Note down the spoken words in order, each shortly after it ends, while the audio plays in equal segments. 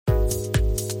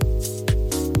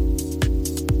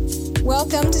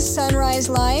Welcome to Sunrise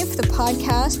Life, the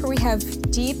podcast where we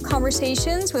have deep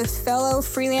conversations with fellow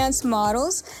freelance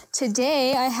models.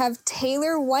 Today, I have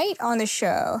Taylor White on the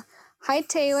show. Hi,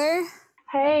 Taylor.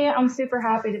 Hey, I'm super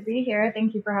happy to be here.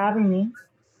 Thank you for having me.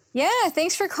 Yeah,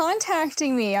 thanks for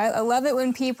contacting me. I love it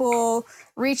when people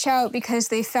reach out because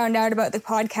they found out about the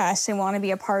podcast and want to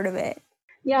be a part of it.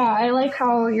 Yeah, I like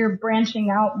how you're branching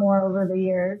out more over the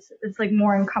years. It's like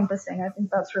more encompassing. I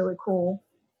think that's really cool.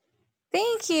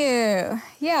 Thank you.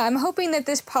 Yeah, I'm hoping that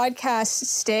this podcast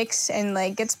sticks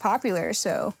and gets popular.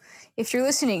 So if you're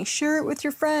listening, share it with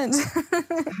your friends.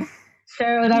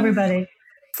 Share it with everybody.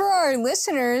 For our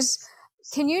listeners,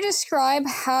 can you describe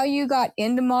how you got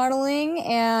into modeling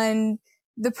and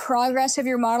the progress of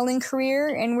your modeling career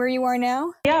and where you are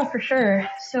now? Yeah, for sure.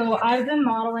 So I've been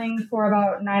modeling for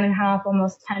about 9.5,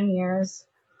 almost 10 years.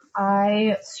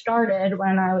 I started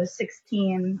when I was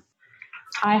 16.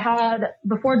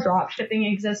 Before drop shipping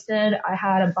existed, I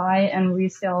had a buy and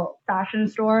resale fashion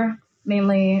store,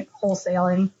 mainly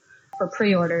wholesaling for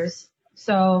pre-orders.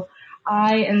 So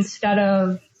instead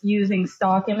of using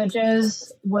stock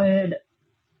images, would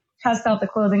test out the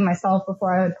clothing myself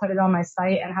before I would put it on my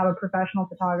site and have a professional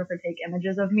photographer take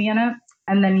images of me in it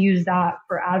and then use that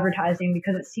for advertising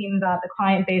because it seemed that the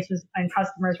client base and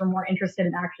customers were more interested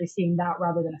in actually seeing that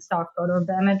rather than a stock photo of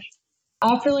the image.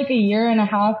 After a year and a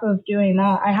half of doing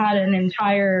that, I had an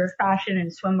entire fashion and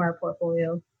swimwear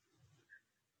portfolio.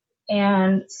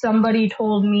 And somebody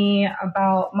told me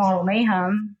about Model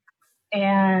Mayhem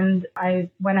and I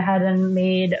went ahead and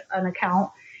made an account.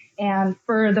 And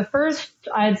for the first,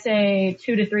 I'd say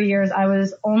 2 to 3 years, I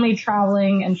was only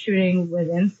traveling and shooting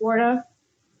within Florida.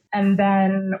 And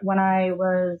then when I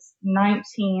was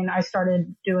 19, I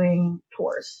started doing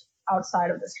tours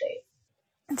outside of the state.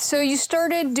 So you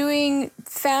started doing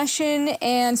fashion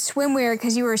and swimwear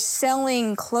because you were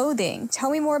selling clothing. Tell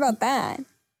me more about that.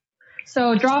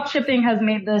 So drop shipping has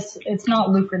made it's not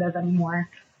lucrative anymore,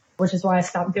 which is why I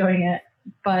stopped doing it.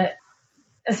 But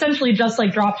essentially just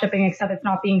like drop shipping, except it's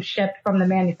not being shipped from the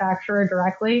manufacturer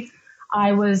directly.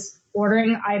 I was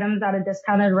ordering items at a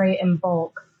discounted rate in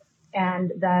bulk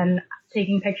and then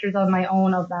taking pictures of my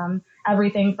own of them,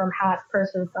 everything from hats,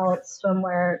 purses, belts,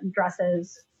 swimwear,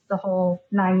 dresses, the whole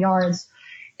 9 yards,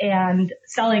 and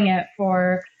selling it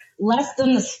for less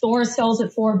than the store sells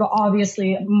it for, but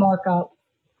obviously markup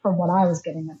for what I was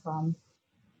getting it from.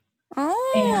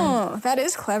 Oh, that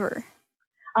is clever.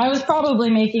 I was probably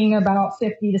making about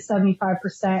 50 to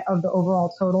 75% of the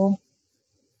overall total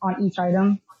on each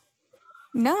item.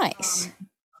 Nice.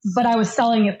 But I was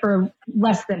selling it for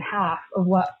less than half of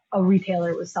what a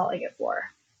retailer was selling it for.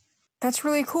 That's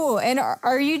really cool. And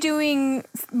are you doing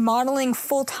modeling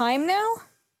full time now?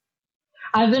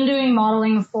 I've been doing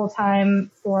modeling full time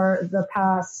for the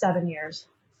past 7 years.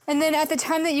 And then at the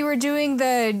time that you were doing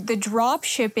the drop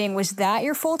shipping, was that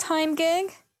your full time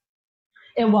gig?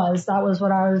 That was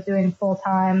what I was doing full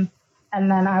time.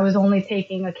 And then I was only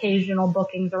taking occasional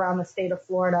bookings around the state of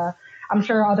Florida. I'm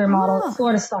sure other models,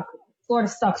 Florida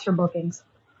sucks for bookings.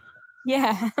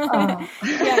 Yeah. Yeah,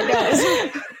 it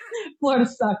does. Florida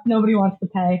sucks. Nobody wants to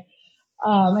pay.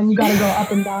 And you gotta go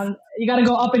up and down. You gotta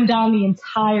go up and down the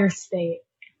entire state.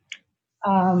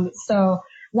 So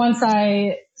once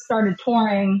I started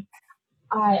touring,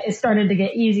 it started to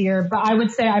get easier, but I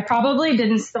would say I probably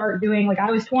didn't start doing,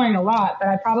 I was touring a lot, but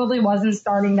I probably wasn't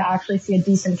starting to actually see a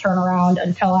decent turnaround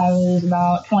until I was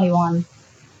about 21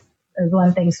 is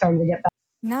when things started to get better.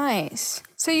 Nice.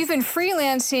 So you've been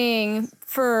freelancing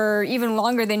for even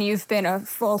longer than you've been a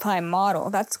full-time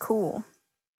model. That's cool.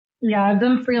 Yeah, I've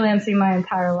been freelancing my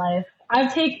entire life.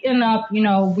 I've taken up,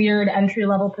 weird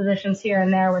entry-level positions here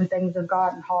and there when things have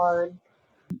gotten hard.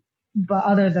 But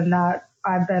other than that,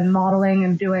 I've been modeling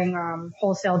and doing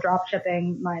wholesale drop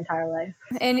shipping my entire life.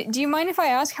 And do you mind if I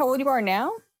ask how old you are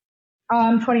now?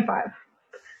 I'm 25.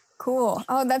 Cool.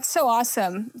 Oh, that's so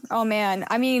awesome. Oh man.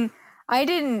 I mean, I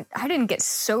didn't get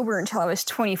sober until I was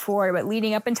 24, but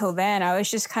leading up until then, I was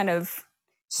just kind of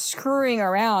screwing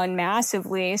around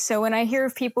massively. So when I hear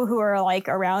of people who are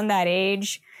around that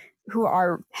age who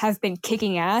have been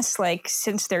kicking ass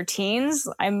since their teens,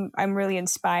 I'm really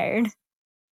inspired.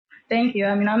 Thank you.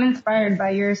 I mean, I'm inspired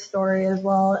by your story as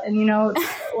well. And,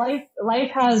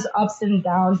 life has ups and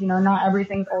downs. Not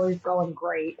everything's always going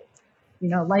great.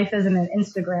 Life isn't an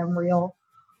Instagram reel.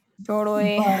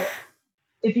 Totally. But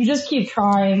if you just keep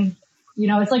trying,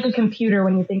 it's like a computer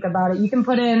when you think about it. You can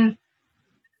put in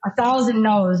 1,000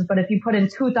 no's, but if you put in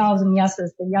 2,000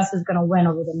 yeses, the yes is going to win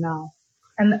over the no.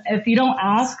 And if you don't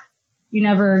ask, you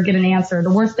never get an answer. The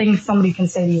worst thing somebody can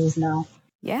say to you is no.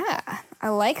 Yeah, I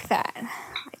like that.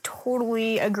 I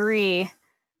totally agree.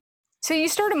 So you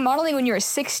started modeling when you were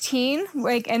 16,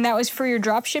 and that was for your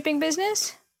drop shipping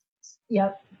business?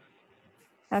 Yep.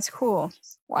 That's cool.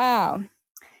 Wow.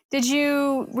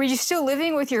 Were you still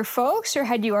living with your folks, or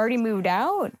had you already moved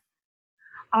out?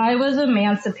 I was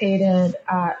emancipated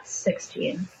at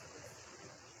 16.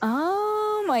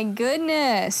 Oh my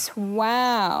goodness.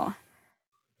 Wow.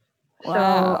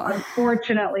 So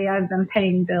unfortunately, I've been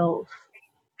paying bills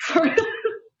for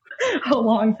a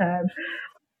long time.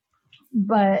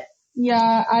 But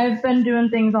yeah, I've been doing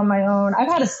things on my own. I've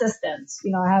had assistance.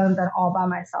 I haven't been all by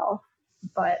myself,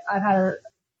 but I've had it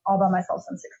all by myself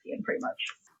since 16, pretty much.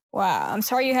 Wow. I'm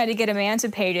sorry you had to get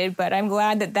emancipated, but I'm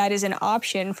glad that that is an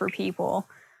option for people.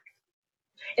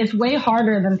 It's way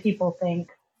harder than people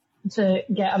think to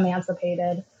get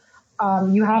emancipated.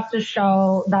 You have to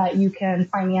show that you can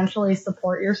financially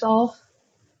support yourself.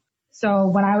 So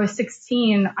when I was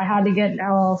 16, I had to get an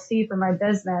LLC for my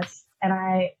business, and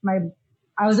I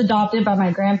was adopted by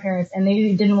my grandparents, and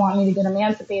they didn't want me to get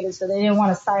emancipated, so they didn't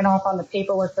want to sign off on the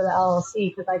paperwork for the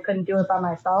LLC because I couldn't do it by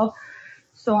myself.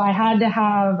 So I had to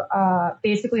have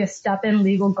basically a step-in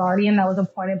legal guardian that was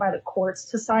appointed by the courts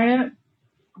to sign it.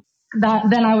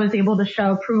 Then I was able to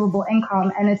show provable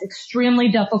income, and it's extremely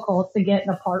difficult to get an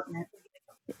apartment.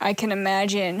 I can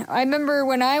imagine. I remember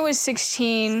when I was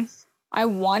 16, I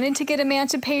wanted to get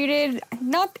emancipated.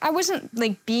 I wasn't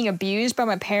like being abused by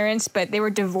my parents, but they were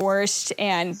divorced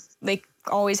and like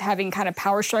always having kind of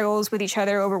power struggles with each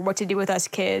other over what to do with us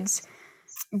kids.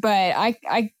 But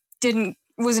I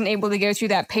wasn't able to go through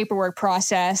that paperwork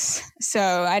process. So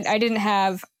I didn't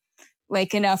have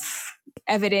like enough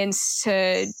evidence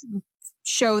to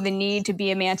show the need to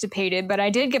be emancipated, but I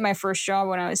did get my first job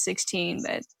when I was 16.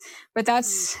 But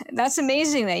that's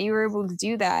amazing that you were able to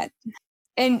do that.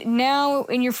 And now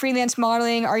in your freelance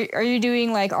modeling, are you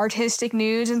doing like artistic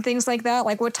nudes and things like that?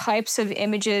 Like what types of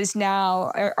images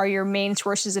now are your main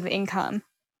sources of income?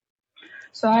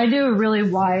 So I do a really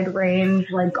wide range,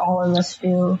 like all of us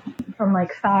do, from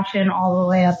like fashion all the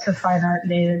way up to fine art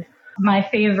nude. My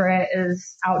favorite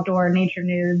is outdoor nature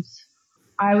nudes.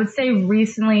 I would say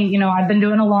recently, I've been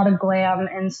doing a lot of glam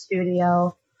in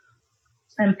studio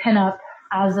and pinup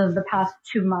as of the past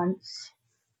 2 months.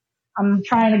 I'm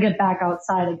trying to get back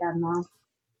outside again now.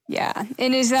 Yeah.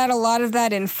 And is that a lot of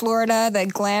that in Florida, the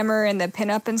glamour and the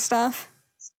pinup and stuff?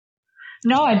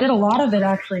 No, I did a lot of it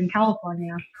actually in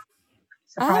California,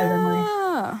 surprisingly.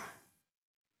 Ah,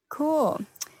 cool.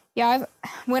 Yeah,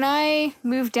 when I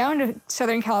moved down to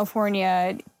Southern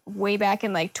California way back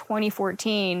in like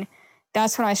 2014,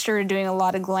 that's when I started doing a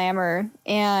lot of glamour.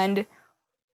 And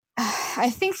I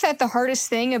think that the hardest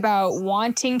thing about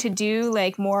wanting to do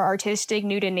like more artistic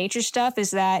nude and nature stuff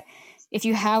is that if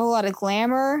you have a lot of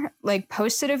glamour like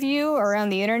posted of you around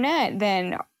the internet,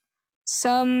 then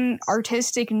some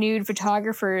artistic nude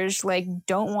photographers like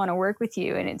don't want to work with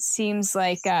you. And it seems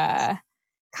like kind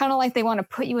of like they want to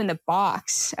put you in the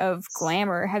box of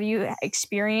glamour. Have you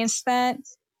experienced that?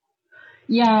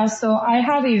 Yeah, so I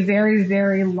have a very,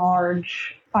 very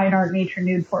large fine art nature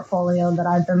nude portfolio that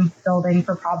I've been building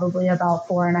for probably about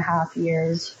 4.5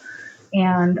 years.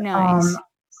 And Nice.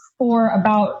 For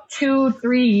about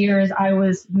 2-3 years, I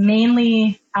was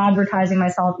mainly advertising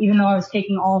myself, even though I was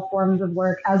taking all forms of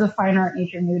work as a fine art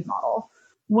nature nude model.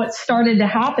 What started to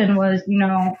happen was,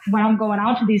 when I'm going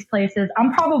out to these places,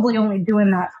 I'm probably only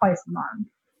doing that twice a month,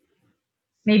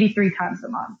 maybe 3 times a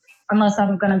month, unless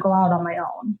I'm going to go out on my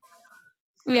own.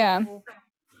 Yeah.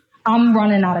 I'm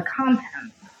running out of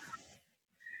content.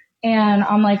 And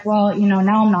I'm like, well,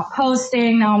 now I'm not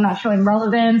posting. Now I'm not showing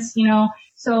relevance,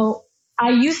 So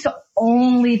I used to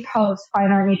only post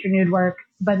fine art nature nude work,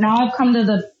 but now I've come to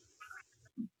the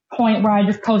point where I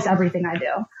just post everything I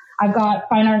do. I've got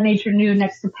fine art nature nude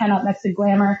next to pinup, next to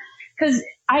glamour, because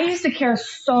I used to care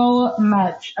so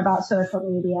much about social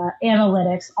media,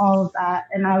 analytics, all of that.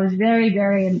 And I was very,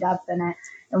 very in depth in it.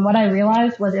 And what I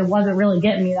realized was it wasn't really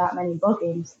getting me that many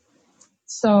bookings.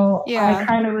 So yeah.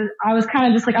 I was kind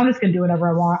of just like, I'm just going to do whatever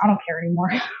I want. I don't care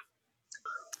anymore.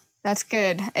 That's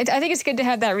good. I think it's good to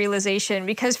have that realization,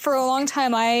 because for a long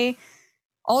time, I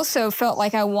also felt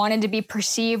like I wanted to be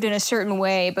perceived in a certain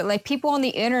way, but like people on the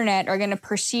internet are going to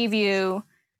perceive you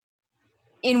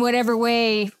in whatever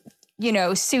way,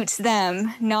 suits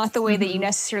them, not the way that you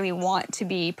necessarily want to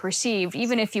be perceived,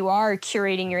 even if you are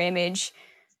curating your image.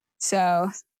 So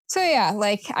yeah,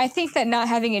 like I think that not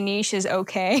having a niche is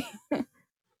okay.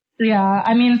 Yeah,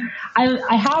 I mean,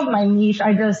 I have my niche.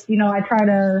 I just,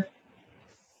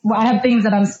 I have things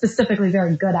that I'm specifically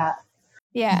very good at.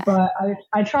 Yeah. But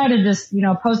I try to just,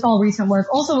 post all recent work.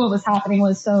 Also, what was happening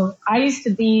was, so I used to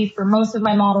be, for most of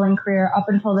my modeling career, up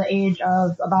until the age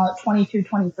of about 22,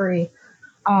 23,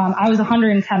 I was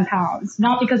 110 pounds,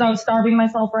 not because I was starving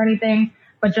myself or anything,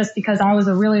 but just because I was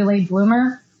a really late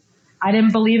bloomer. I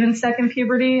didn't believe in second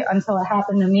puberty until it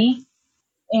happened to me.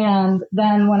 And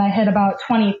then when I hit about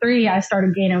 23, I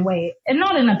started gaining weight, and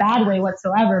not in a bad way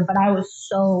whatsoever, but I was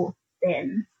so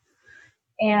thin.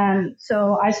 And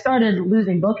so I started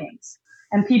losing bookings,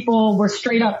 and people were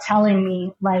straight up telling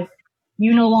me, like,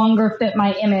 you no longer fit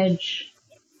my image.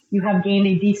 You have gained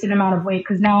a decent amount of weight,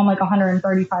 because now I'm like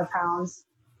 135 pounds.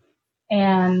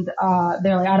 And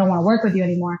they're like, I don't want to work with you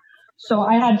anymore. So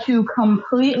I had to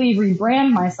completely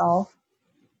rebrand myself.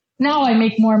 Now I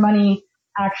make more money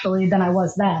actually than I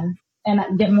was then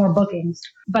and get more bookings,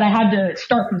 but I had to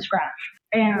start from scratch.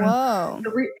 And Whoa.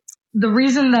 The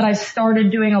reason that I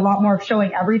started doing a lot more of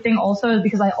showing everything also is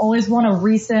because I always want a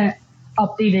recent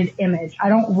updated image. I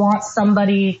don't want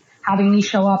somebody having me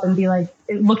show up and be like,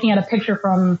 looking at a picture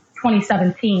from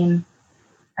 2017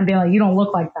 and be like, you don't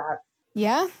look like that.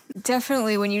 Yeah,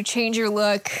 definitely. When you change your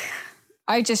look,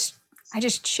 I just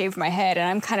shaved my head, and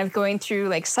I'm kind of going through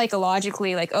like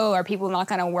psychologically, like, oh, are people not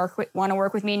going to want to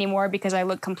work with me anymore because I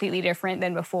look completely different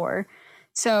than before?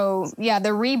 So yeah, the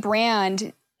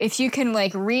rebrand, if you can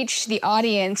like reach the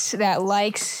audience that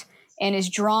likes and is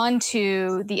drawn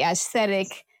to the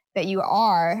aesthetic that you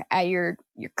are at your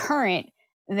current,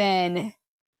 then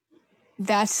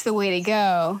that's the way to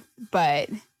go. But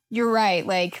you're right.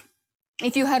 Like,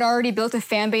 if you had already built a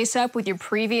fan base up with your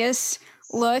previous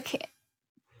look,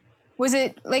 was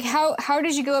it like, how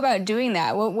did you go about doing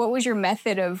that? What was your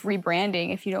method of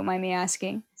rebranding, if you don't mind me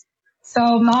asking?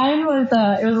 So mine was,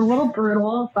 it was a little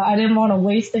brutal, but I didn't want to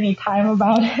waste any time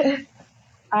about it.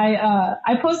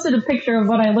 I posted a picture of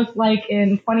what I looked like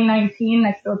in 2019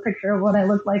 next to a picture of what I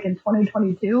looked like in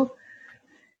 2022.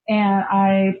 And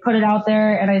I put it out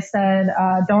there and I said,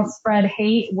 don't spread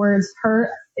hate, words hurt.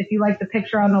 If you like the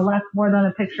picture on the left more than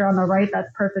the picture on the right, that's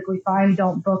perfectly fine.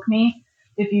 Don't book me.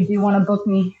 If you do want to book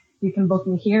me, you can book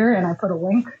me here. And I put a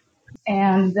link.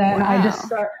 And then Wow.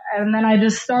 I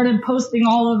just started posting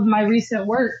all of my recent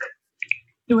work,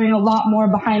 doing a lot more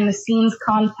behind the scenes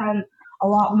content, a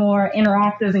lot more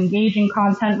interactive, engaging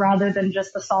content rather than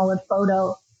just a solid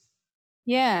photo.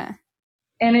 Yeah.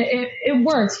 And it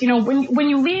works. You know, when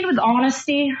you lead with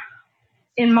honesty,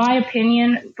 in my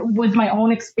opinion, with my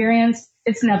own experience,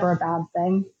 it's never a bad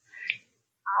thing.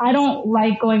 I don't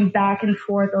like going back and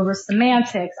forth over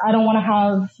semantics. I don't want to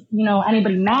have,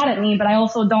 anybody mad at me, but I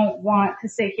also don't want to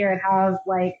sit here and have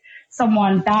like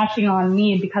someone bashing on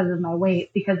me because of my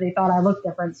weight, because they thought I looked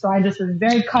different. So I just was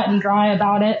very cut and dry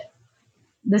about it.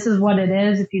 This is what it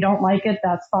is. If you don't like it,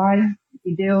 that's fine. If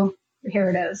you do,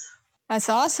 here it is. That's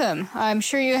awesome. I'm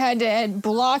sure you had to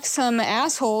block some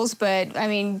assholes, but I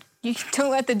mean, you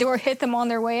don't let the door hit them on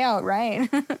their way out, right?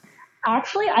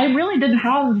 Actually, I really didn't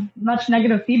have much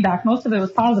negative feedback. Most of it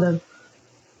was positive.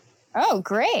 Oh,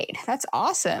 great. That's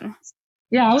awesome.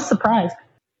 Yeah, I was surprised.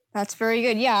 That's very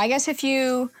good. Yeah, I guess if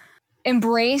you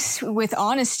embrace with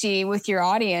honesty with your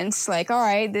audience, like, all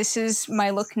right, this is my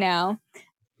look now,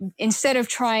 instead of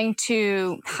trying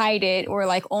to hide it or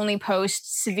like only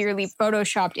post severely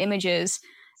photoshopped images,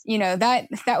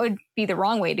 that would be the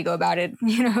wrong way to go about it,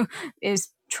 is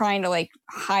trying to like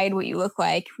hide what you look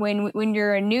like. When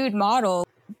you're a nude model,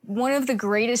 one of the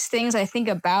greatest things I think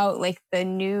about like the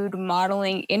nude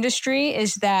modeling industry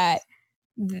is that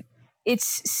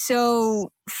it's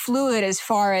so fluid as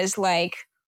far as like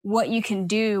what you can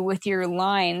do with your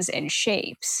lines and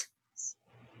shapes.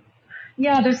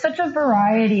 Yeah, there's such a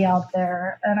variety out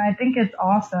there, and I think it's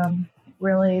awesome,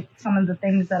 really, some of the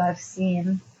things that I've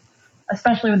seen,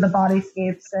 especially with the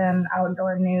bodyscapes and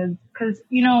outdoor nudes, because,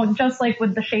 just like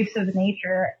with the shapes of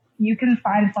nature, you can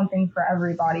find something for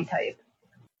every body type.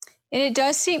 And it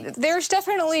does seem, there's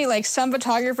definitely like some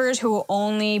photographers who will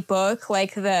only book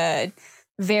like the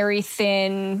very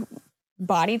thin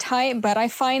body type, but I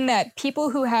find that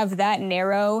people who have that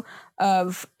narrow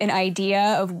of an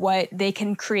idea of what they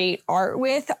can create art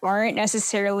with aren't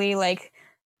necessarily like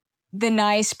the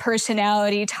nice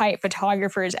personality type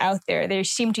photographers out there. They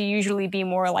seem to usually be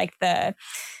more like the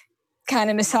kind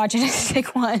of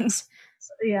misogynistic ones.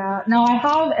 Yeah, no, I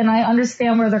have, and I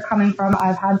understand where they're coming from.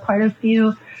 I've had quite a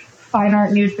few fine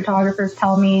art nude photographers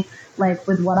tell me, like,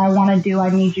 with what I want to do, I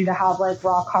need you to have like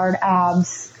rock hard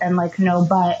abs and like no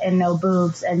butt and no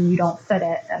boobs, and you don't fit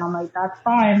it. And I'm like, that's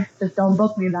fine. Just don't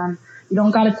book me then. You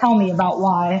don't got to tell me about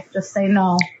why. Just say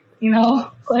no.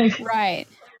 Like, right.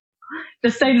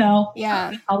 Just say no.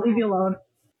 Yeah. I'll leave you alone.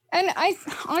 And I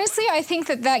think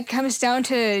that comes down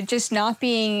to just not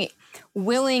being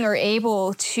willing or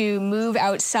able to move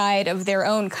outside of their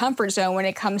own comfort zone when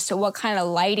it comes to what kind of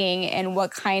lighting and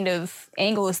what kind of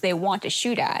angles they want to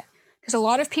shoot at. Because a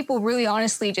lot of people really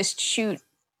honestly just shoot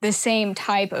the same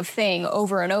type of thing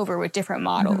over and over with different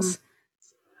models.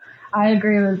 I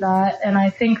agree with that. And I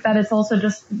think that it's also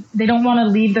just, they don't want to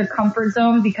leave their comfort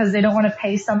zone because they don't want to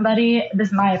pay somebody. This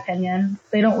is my opinion.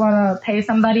 They don't want to pay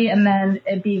somebody and then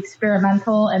it be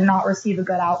experimental and not receive a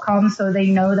good outcome. So they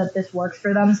know that this works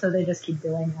for them. So they just keep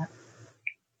doing it.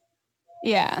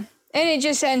 Yeah. And it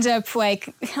just ends up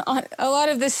like a lot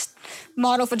of this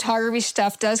model photography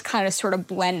stuff does kind of sort of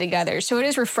blend together. So it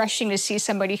is refreshing to see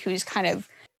somebody who's kind of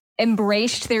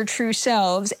embraced their true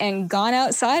selves and gone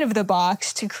outside of the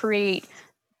box to create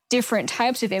different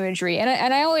types of imagery.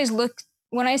 And I always look,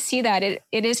 when I see that, it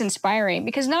is inspiring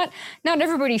because not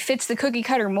everybody fits the cookie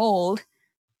cutter mold.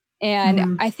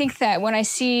 And I think that when I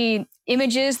see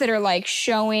images that are like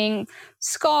showing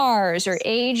scars or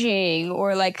aging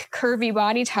or like curvy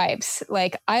body types,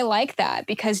 like I like that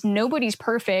because nobody's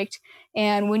perfect.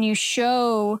 And when you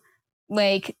show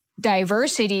like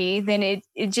diversity, then it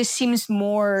just seems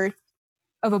more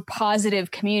of a positive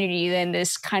community than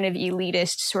this kind of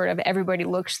elitist sort of everybody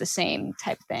looks the same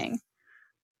type thing.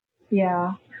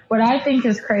 Yeah. What I think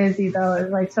is crazy though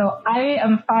is like, so I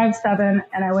am 5'7"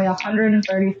 and I weigh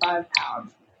 135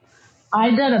 pounds.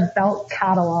 I did a belt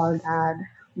catalog ad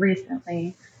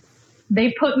recently.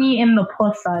 They put me in the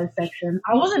plus size section.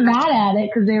 I wasn't mad at it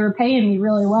because they were paying me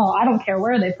really well. I don't care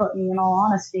where they put me in all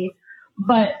honesty,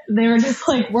 but they were just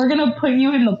like, we're going to put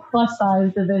you in the plus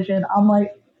size division. I'm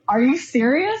like, are you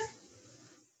serious?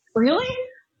 Really?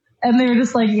 And they were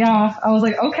just like, yeah. I was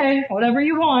like, okay, whatever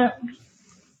you want.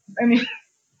 I mean,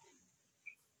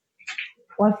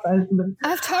 plus size.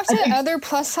 I've talked to other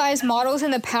plus size models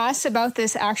in the past about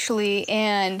this actually,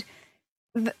 and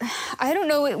I don't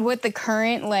know what the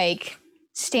current like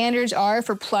standards are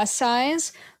for plus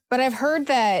size, but I've heard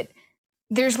that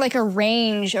there's like a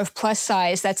range of plus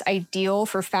size that's ideal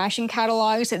for fashion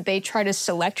catalogs that they try to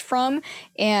select from.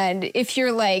 And if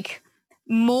you're like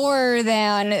more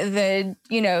than the,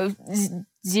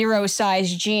 zero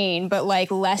size jean, but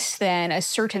like less than a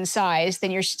certain size,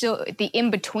 then you're still, the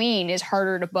in-between is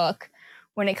harder to book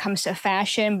when it comes to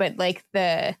fashion. But like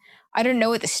I don't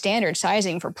know what the standard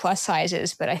sizing for plus size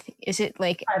is, but is it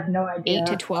like I have no idea. 8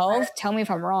 to 12? Tell me if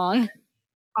I'm wrong.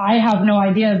 I have no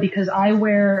idea because I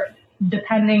wear,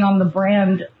 depending on the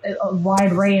brand, a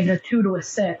wide range, a 2 to a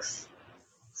 6.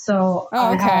 So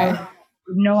I have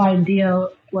no idea,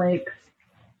 like.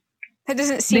 That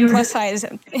doesn't seem plus size,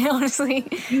 honestly.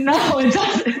 No, it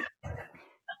doesn't.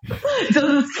 It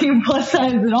doesn't seem plus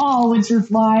size at all, which is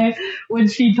why when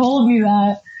she told me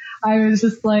that, I was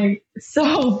just like,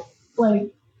 so, like,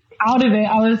 out of it.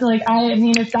 I was like, I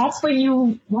mean, if that's what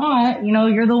you want,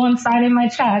 you're the one signing my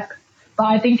check. But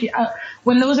I think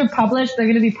when those are published, they're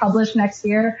going to be published next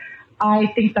year. I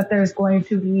think that there's going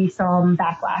to be some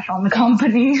backlash on the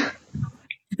company.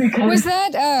 Was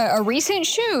that a recent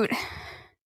shoot?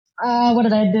 What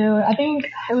did I do? I think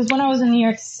it was when I was in New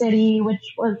York City,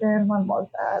 which was when was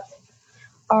that?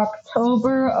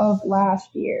 October of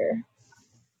last year.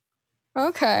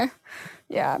 Okay.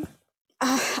 Yeah.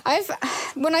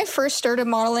 When I first started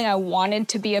modeling, I wanted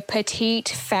to be a petite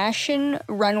fashion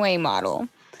runway model.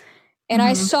 And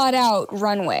I sought out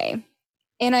runway.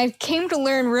 And I came to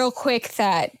learn real quick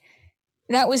that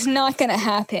was not going to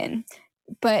happen.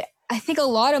 But I think a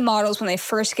lot of models, when they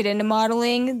first get into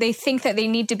modeling, they think that they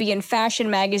need to be in fashion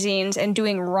magazines and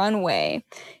doing runway.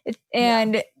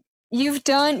 You've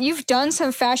done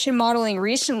some fashion modeling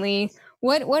recently.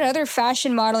 What other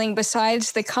fashion modeling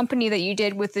besides the company that you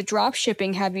did with the drop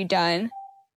shipping have you done?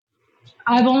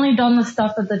 I've only done the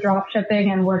stuff with the drop shipping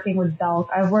and working with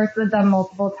Belk. I've worked with them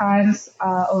multiple times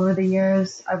over the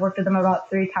years. I've worked with them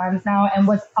about 3 times now. And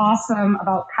what's awesome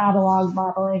about catalog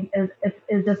modeling is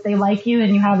if they like you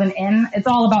and you have an in, it's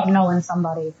all about knowing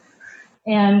somebody.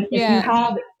 And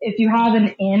if you have an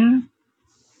in,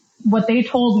 what they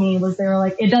told me was they were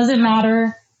like, it doesn't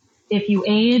matter if you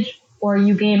age or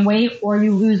you gain weight or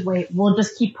you lose weight. We'll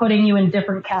just keep putting you in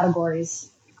different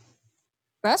categories.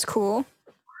 That's cool.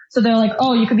 So they're like,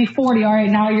 oh, you could be 40. All right,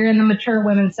 now you're in the mature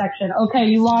women section. Okay,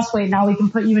 you lost weight. Now we can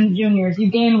put you in juniors. You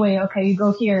gained weight. Okay, you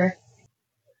go here.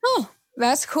 Oh,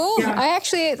 that's cool. Yeah.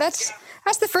 That's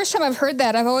the first time I've heard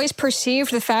that. I've always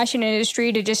perceived the fashion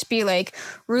industry to just be like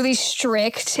really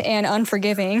strict and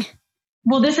unforgiving.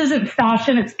 Well, this isn't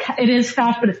fashion. It is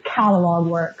fashion, but it's catalog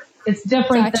work. It's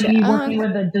different than me working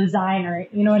with a designer.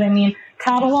 You know what I mean?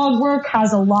 Catalog work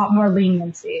has a lot more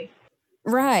leniency.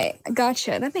 Right.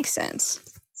 Gotcha. That makes sense.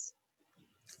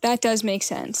 That does make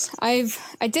sense. I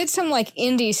did some like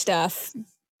indie stuff,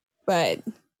 but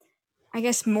I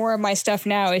guess more of my stuff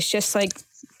now is just like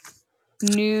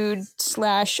nude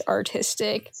 /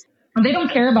 artistic. And they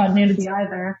don't care about nudity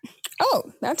either.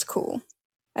 Oh, that's cool.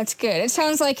 That's good. It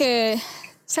sounds like a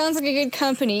good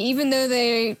company, even though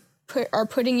they are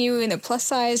putting you in a plus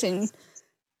size, and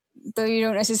though you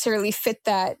don't necessarily fit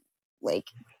that like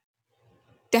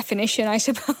definition, I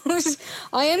suppose.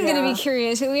 I am going to be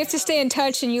curious, and we have to stay in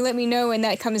touch, and you let me know when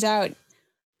that comes out.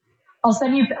 I'll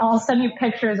send you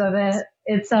pictures of it.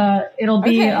 It'll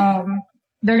be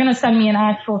they're going to send me an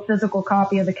actual physical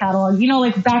copy of the catalog. You know,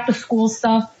 like back to school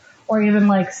stuff, or even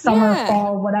like summer,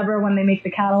 fall, whatever, when they make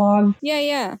the catalog.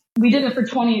 Yeah. We did it for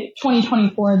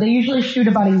 2024. They usually shoot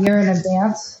about a year in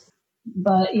advance.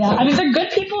 But yeah, I mean, they're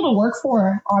good people to work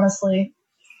for, honestly.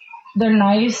 They're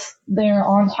nice. They're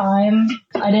on time.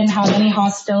 I didn't have any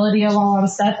hostility while on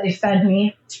set. They fed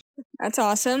me. That's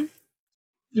awesome.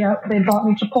 Yep, they bought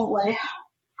me Chipotle.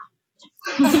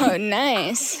 Oh,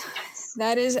 nice.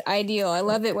 That is ideal. I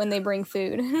love it when they bring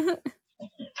food.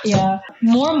 Yeah.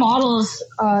 More models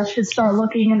should start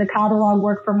looking into catalog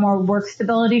work for more work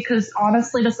stability, because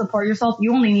honestly, to support yourself,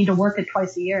 you only need to work it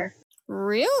twice a year.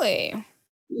 Really?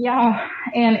 Yeah.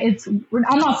 And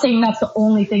I'm not saying that's the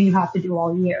only thing you have to do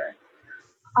all year.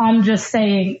 I'm just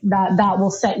saying that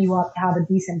will set you up to have a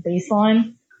decent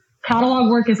baseline. Catalog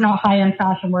work is not high-end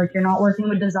fashion work. You're not working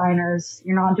with designers.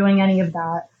 You're not doing any of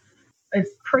that.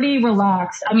 It's pretty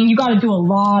relaxed. I mean, you got to do a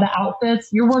lot of outfits.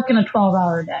 You're working a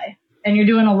 12-hour day, and you're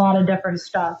doing a lot of different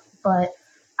stuff. But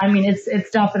I mean,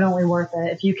 it's definitely worth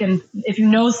it. If you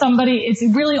know somebody, it's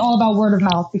really all about word of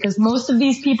mouth, because most of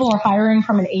these people are hiring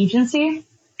from an agency.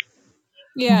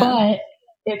 Yeah. But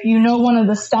if you know one of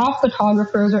the staff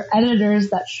photographers or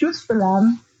editors that shoots for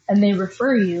them and they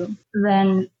refer you,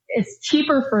 then it's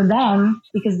cheaper for them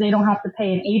because they don't have to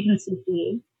pay an agency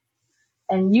fee.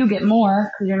 And you get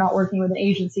more because you're not working with an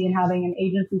agency and having an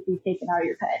agency fee taken out of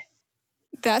your pay.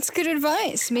 That's good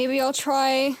advice. Maybe I'll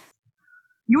try.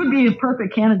 You would be a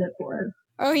perfect candidate for it.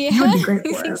 Oh, yeah? You would be great for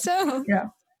You it. think so?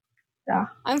 Yeah.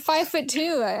 I'm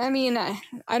 5'2". I mean,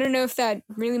 I don't know if that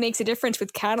really makes a difference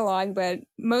with catalog, but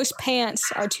most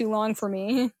pants are too long for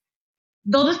me.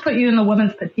 They'll just put you in the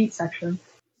women's petite section.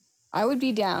 I would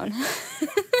be down.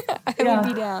 I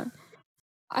would be down.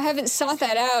 I haven't sought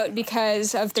that out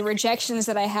because of the rejections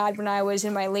that I had when I was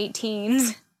in my late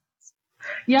teens.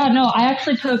 Yeah, no, I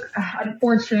actually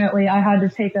unfortunately, I had to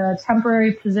take a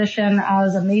temporary position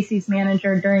as a Macy's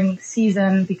manager during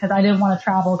season because I didn't want to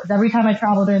travel, because every time I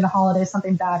travel during the holidays,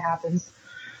 something bad happens.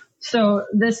 So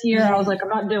this year I was like, I'm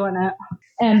not doing it.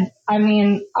 And I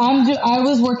mean, I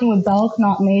was working with Belk,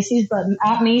 not Macy's, but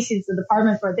at Macy's, the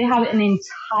department store, they have an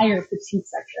entire petite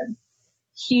section.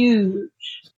 Huge.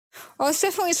 Well, it's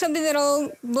definitely something that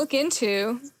I'll look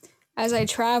into as I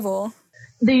travel.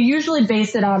 They usually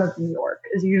base it out of New York,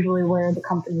 is usually where the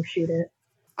company shoot it.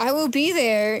 I will be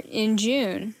there in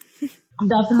June.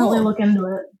 Definitely look into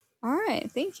it. All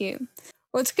right, thank you.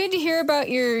 Well, it's good to hear about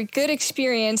your good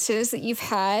experiences that you've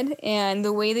had and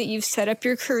the way that you've set up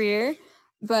your career.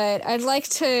 But I'd like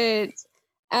to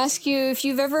ask you if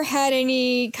you've ever had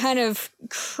any kind of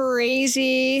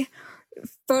crazy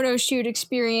photo shoot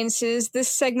experiences. This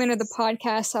segment of the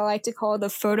podcast I like to call the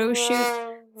photo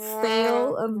shoot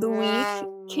fail of the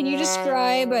week. Can you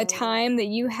describe a time that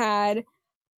you had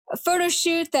a photo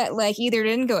shoot that like either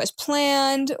didn't go as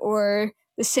planned, or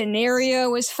the scenario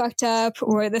was fucked up,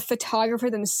 or the photographer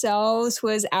themselves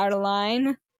was out of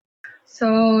line?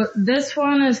 So this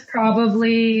one is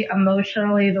probably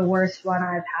emotionally the worst one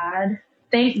I've had.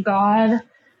 Thank God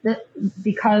that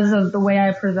because of the way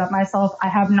I present myself, I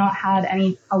have not had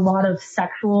a lot of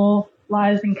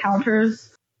sexualized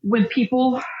encounters with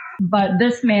people. But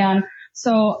this man,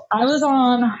 so I was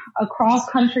on a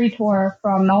cross-country tour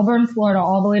from Melbourne, Florida,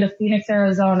 all the way to Phoenix,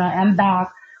 Arizona, and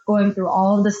back, going through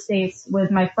all of the states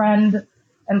with my friend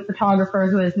and photographer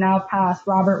who is now passed,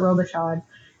 Robert Robichaud.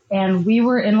 And we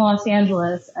were in Los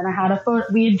Angeles, and I had a photo.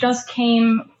 We had just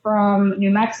came from New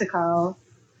Mexico,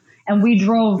 and we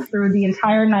drove through the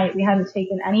entire night. We hadn't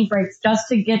taken any breaks just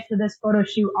to get to this photo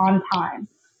shoot on time.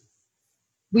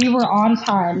 We were on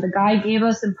time. The guy gave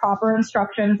us improper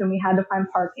instructions, and we had to find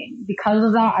parking. Because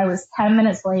of that, I was 10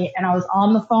 minutes late, and I was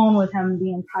on the phone with him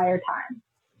the entire time.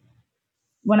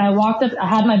 When I walked up, I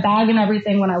had my bag and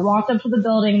everything. When I walked up to the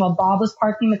building while Bob was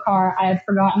parking the car, I had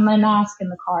forgotten my mask in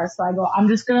the car. So I go,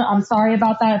 I'm sorry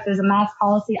about that. If there's a mask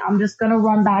policy, I'm just going to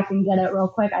run back and get it real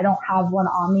quick. I don't have one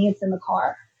on me. It's in the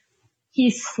car.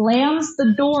 He slams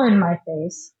the door in my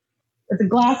face. It's a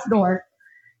glass door.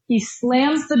 He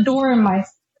slams the door in my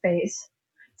face,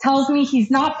 tells me he's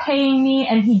not paying me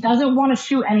and he doesn't want to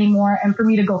shoot anymore and for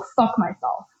me to go fuck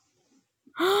myself.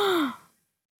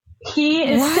 He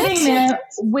is sitting there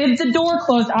with the door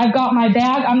closed. I've got my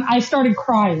bag. I started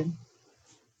crying.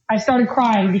 I started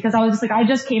crying because I was just like, I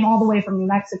just came all the way from New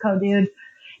Mexico, dude.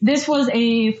 This was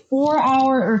a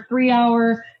 4-hour or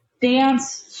 3-hour dance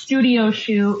studio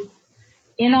shoot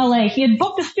in LA. He had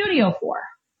booked a studio for.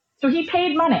 So he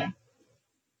paid money.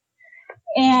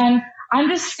 And I'm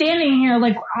just standing here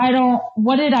like,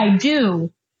 what did I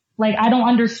do? Like, I don't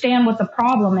understand what the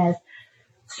problem is.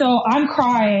 So I'm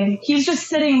crying. He's just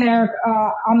sitting there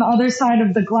on the other side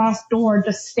of the glass door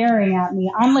just staring at me.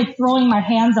 I'm like throwing my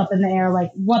hands up in the air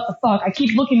like, what the fuck? I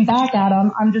keep looking back at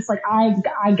him. I'm just like,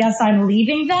 I guess I'm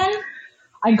leaving then.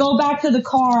 I go back to the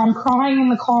car. I'm crying in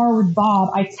the car with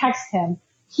Bob. I text him.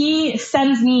 He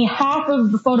sends me half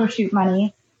of the photo shoot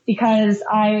money because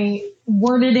I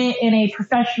worded it in a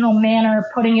professional manner,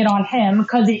 putting it on him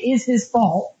because it is his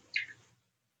fault.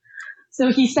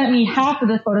 So he sent me half of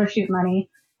the photo shoot money.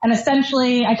 And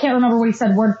essentially, I can't remember what he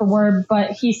said word for word,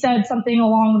 but he said something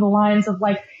along the lines of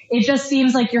like, it just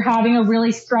seems like you're having a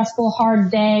really stressful, hard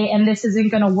day and this isn't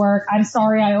going to work. I'm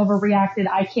sorry I overreacted.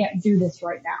 I can't do this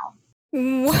right now.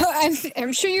 Well,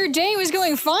 I'm sure your day was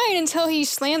going fine until he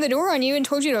slammed the door on you and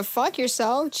told you to fuck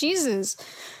yourself. Jesus.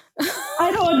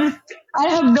 I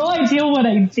have no idea what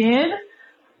I did.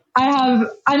 I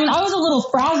was a little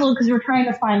frazzled because we were trying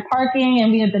to find parking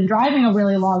and we had been driving a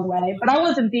really long way, but I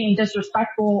wasn't being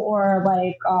disrespectful or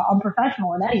like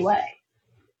unprofessional in any way.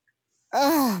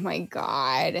 Oh my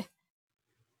God.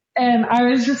 And I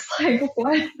was just like,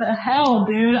 what the hell,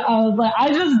 dude? I was like,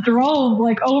 I just drove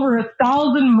like over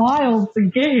 1,000 miles to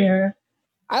get here.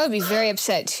 I would be very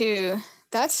upset too.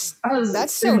 That's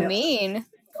so mean.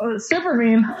 I was super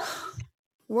mean.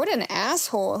 What an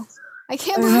asshole. I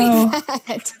can't believe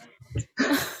that.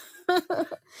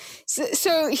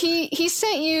 So he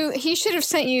should have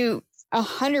sent you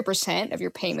 100% of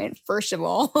your payment, first of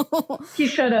all. He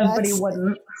should have, but he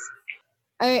wouldn't.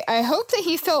 I hope that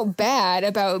he felt bad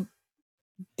about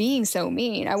being so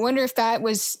mean. I wonder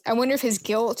if his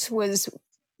guilt was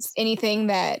anything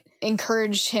that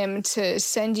encouraged him to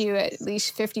send you at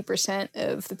least 50%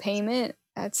 of the payment.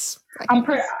 I'm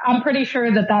pretty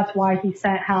sure that's why he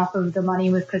sent half of the money,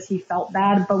 was because he felt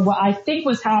bad. But what I think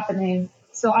was happening,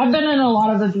 so I've been in a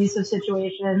lot of abusive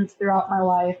situations throughout my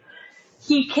life.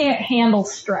 He can't handle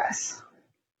stress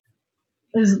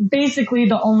is basically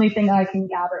the only thing I can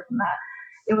gather from that.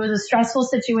 It was a stressful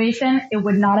situation. It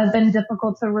would not have been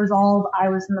difficult to resolve. I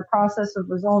was in the process of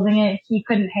resolving it. He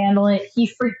couldn't handle it. He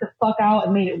freaked the fuck out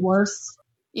and made it worse.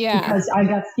 Yeah. Because I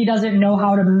guess he doesn't know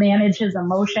how to manage his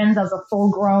emotions as a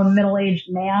full-grown,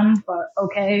 middle-aged man, but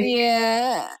okay.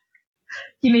 Yeah.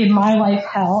 He made my life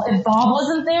hell. If Bob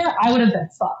wasn't there, I would have been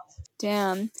fucked.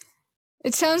 Damn.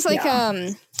 It sounds like,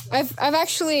 I've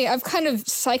kind of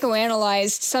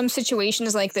psychoanalyzed some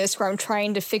situations like this where I'm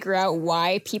trying to figure out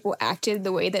why people acted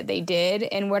the way that they did.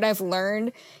 And what I've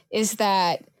learned is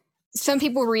that some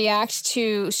people react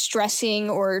to stressing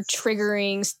or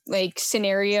triggering like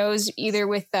scenarios either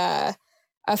with a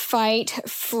fight,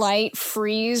 flight,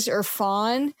 freeze, or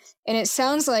fawn. And it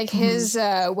sounds like his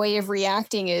way of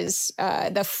reacting is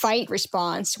the fight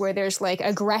response, where there's like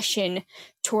aggression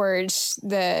towards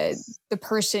the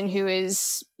person who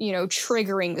is,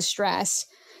 triggering the stress.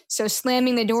 So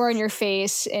slamming the door in your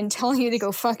face and telling you to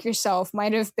go fuck yourself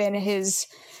might have been his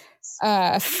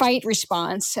fight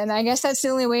response. And I guess that's the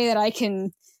only way that I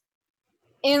can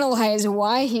analyze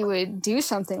why he would do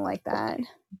something like that.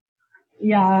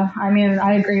 Yeah, I mean,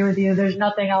 I agree with you. There's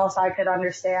nothing else I could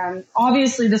understand.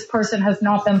 Obviously, this person has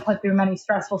not been put through many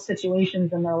stressful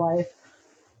situations in their life,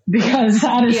 because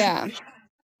that is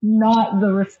not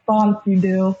the response you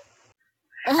do.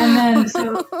 And then,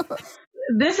 so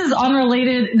this is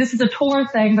unrelated. This is a tour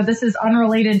thing, but this is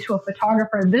unrelated to a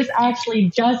photographer. This actually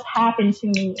just happened to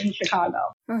me in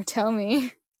Chicago. Oh, tell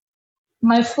me.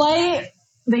 My flight,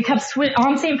 they kept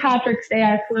on St. Patrick's Day.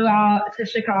 I flew out to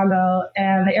Chicago,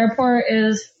 and the airport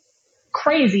is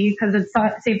crazy because it's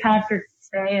St. Patrick's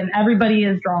Day and everybody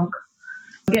is drunk,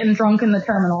 getting drunk in the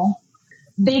terminal.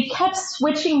 They kept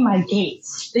switching my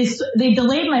gates. They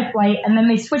delayed my flight, and then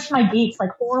they switched my gates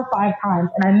like 4 or 5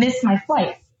 times, and I missed my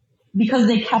flight because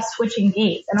they kept switching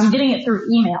gates. And I'm getting it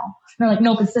through email. And they're like,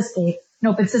 nope, it's this gate.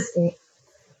 Nope, it's this gate.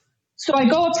 So I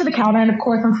go up to the counter, and of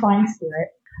course I'm flying Spirit.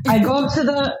 I go up to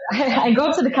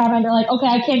the counter, and they're like, okay,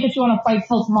 I can't get you on a flight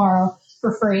till tomorrow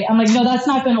for free. I'm like, no, that's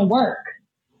not going to work.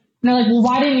 And they're like, well,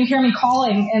 why didn't you hear me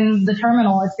calling in the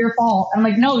terminal? It's your fault. I'm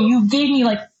like, no, you gave me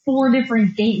like 4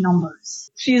 different gate numbers.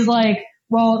 She's like,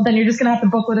 well, then you're just going to have to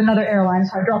book with another airline.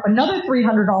 So I drop another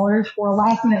 $300 for a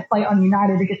last minute flight on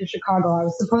United to get to Chicago. I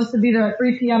was supposed to be there at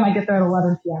 3 p.m. I get there at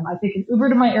 11 p.m. I take an Uber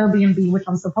to my Airbnb, which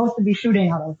I'm supposed to be shooting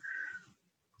out of.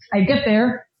 I get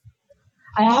there.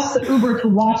 I asked the Uber to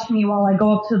watch me while I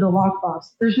go up to the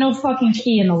lockbox. There's no fucking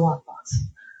key in the lockbox.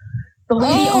 The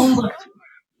lady owns like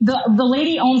the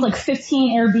lady owns like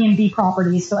 15 Airbnb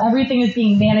properties, so everything is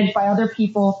being managed by other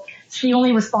people. She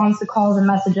only responds to calls and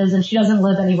messages, and she doesn't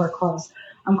live anywhere close.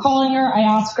 I'm calling her. I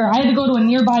ask her. I had to go to a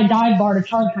nearby dive bar to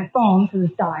charge my phone because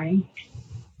it's dying.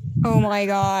 Oh my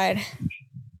God.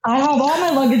 I have all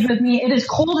my luggage with me. It is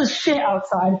cold as shit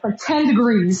outside for 10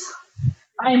 degrees.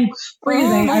 I'm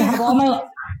freezing. I have all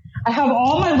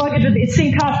my luggage with me. It's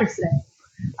St. Patrick's Day.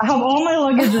 I have all my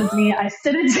luggage with me. I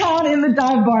sit it down in the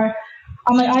dive bar.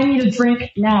 I'm like, I need a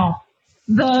drink now.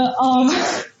 The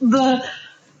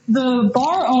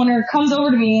bar owner comes over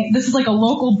to me. This is like a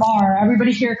local bar.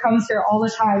 Everybody here comes here all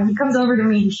the time. He comes over to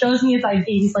me. He shows me his ID.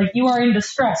 He's like, you are in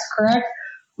distress, correct?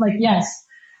 I'm like, yes.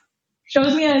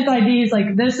 Shows me his ID. He's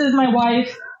like, this is my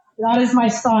wife. That is my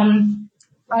son.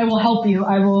 I will help you.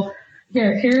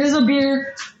 Here is a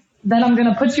beer. Then I'm going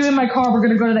to put you in my car. We're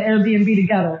going to go to the Airbnb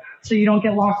together so you don't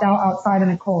get locked out outside in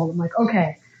the cold. I'm like,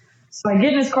 okay. So I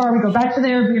get in his car. We go back to the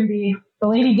Airbnb. The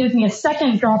lady gives me a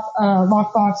second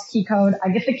lockbox key code. I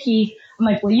get the key. I'm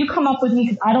like, will you come up with me?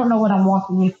 Because I don't know what I'm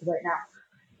walking into right now.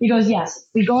 He goes, yes.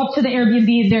 We go up to the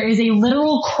Airbnb. There is a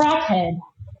literal crackhead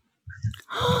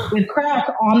with crack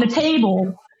on the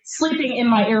table sleeping in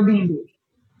my Airbnb.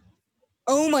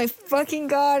 Oh my fucking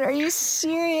God. Are you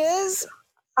serious?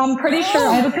 I'm pretty sure.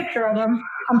 I have a picture of him.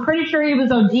 I'm pretty sure he was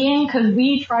ODing because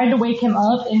we tried to wake him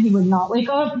up and he would not wake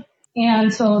up.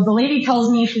 And so the lady tells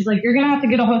me, she's like, you're going to have to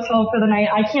get a hotel for the night.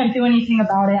 I can't do anything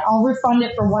about it. I'll refund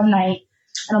it for one night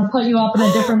and I'll put you up in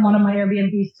a different one of my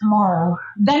Airbnbs tomorrow.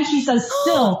 Then she says,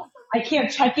 still, I can't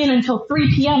check in until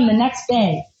 3 p.m. the next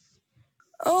day.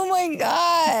 Oh my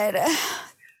God.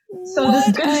 So what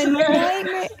this good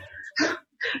Samaritan,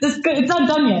 it's not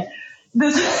done yet.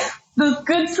 This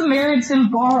good Samaritan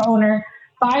bar owner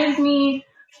buys me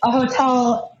a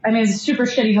hotel. I mean, it's a super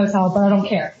shitty hotel, but I don't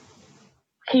care.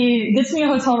 He gets me a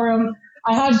hotel room.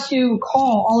 I had to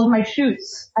call all of my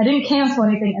shoots. I didn't cancel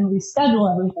anything and reschedule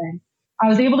everything. I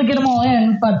was able to get them all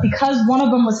in, but because one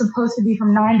of them was supposed to be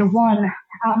from 9 to 1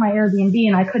 at my Airbnb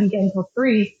and I couldn't get until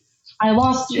 3, I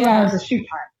lost 2 hours of shoot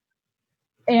time.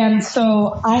 And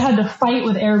so I had to fight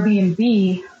with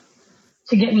Airbnb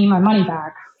to get me my money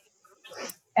back.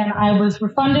 And I was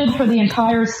refunded for the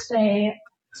entire stay.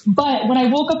 But when I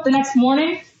woke up the next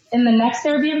morning in the next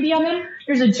Airbnb I'm in,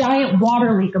 there's a giant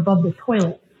water leak above the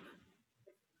toilet.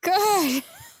 God.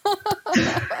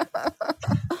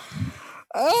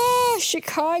 Oh,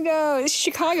 Chicago. It's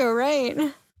Chicago,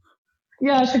 right?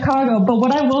 Yeah, Chicago. But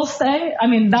what I will say, I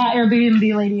mean, that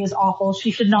Airbnb lady is awful.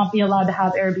 She should not be allowed to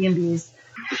have Airbnbs.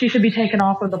 She should be taken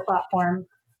off of the platform.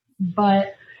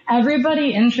 But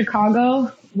everybody in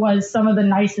Chicago was some of the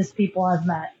nicest people I've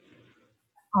met.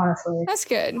 Honestly. That's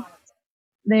good.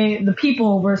 The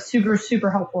people were super,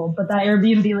 super helpful. But that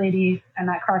Airbnb lady and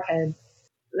that crackhead.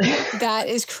 That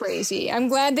is crazy. I'm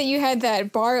glad that you had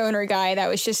that bar owner guy that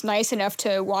was just nice enough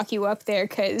to walk you up there,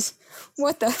 because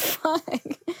what the fuck?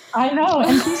 I know.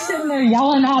 And he's sitting there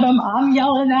yelling at him. I'm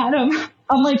yelling at him.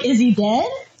 I'm like, is he dead?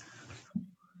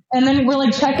 And then we're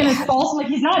like checking his pulse. I'm like,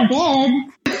 he's not dead.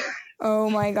 Oh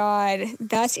my God.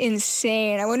 That's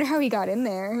insane. I wonder how he got in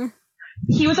there.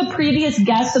 He was a previous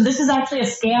guest, so this is actually a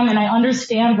scam, and I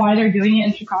understand why they're doing it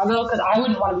in Chicago, because I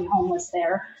wouldn't want to be homeless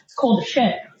there. It's cold as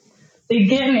shit. They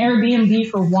get an Airbnb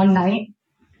for one night,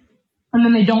 and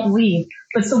then they don't leave.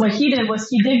 But so what he did was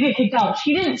he did get kicked out.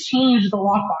 She didn't change the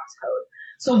lockbox code.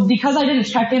 So because I didn't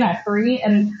check in at 3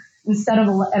 and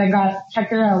I got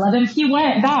checked in at 11, he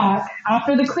went back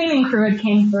after the cleaning crew had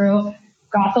came through,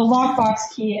 got the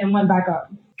lockbox key, and went back up.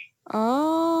 Oh,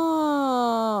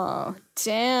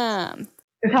 damn.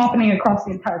 It's happening across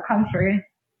the entire country.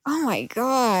 Oh my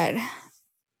God.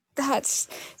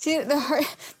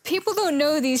 People don't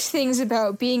know these things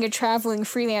about being a traveling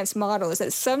freelance model, is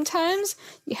that sometimes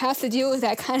you have to deal with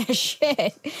that kind of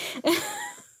shit.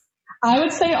 I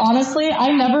would say, honestly,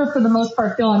 I never, for the most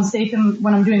part, feel unsafe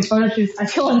when I'm doing photo shoots. I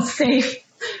feel unsafe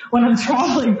when I'm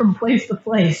traveling from place to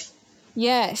place.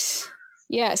 Yes.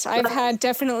 I've had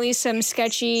definitely some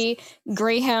sketchy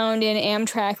Greyhound and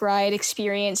Amtrak ride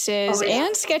experiences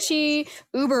and sketchy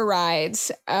Uber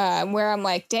rides where I'm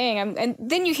like, dang. And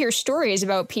then you hear stories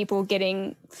about people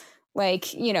getting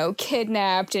like, you know,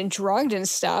 kidnapped and drugged and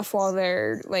stuff while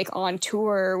they're like on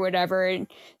tour or whatever. And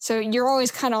so you're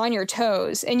always kind of on your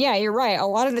toes. And yeah, you're right. A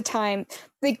lot of the time,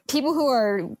 like people who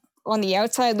are on the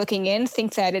outside looking in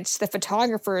think that it's the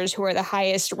photographers who are the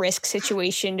highest risk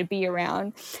situation to be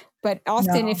around. But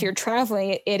often if you're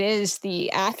traveling, it is the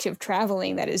act of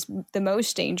traveling that is the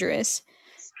most dangerous.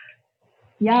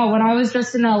 Yeah, when I was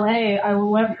just in LA, I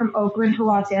went from Oakland to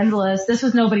Los Angeles. This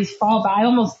was nobody's fault, but I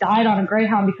almost died on a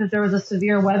Greyhound because there was a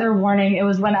severe weather warning. It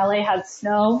was when LA had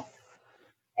snow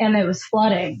and it was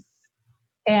flooding.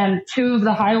 And two of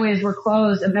the highways were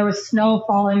closed and there was snow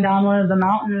falling down one of the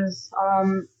mountains.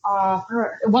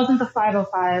 It wasn't the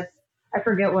 505. I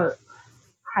forget what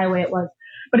highway it was,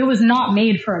 but it was not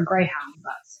made for a Greyhound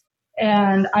bus.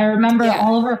 And I remember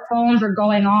all of our phones were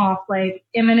going off, like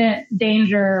imminent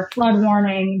danger, flood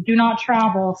warning, do not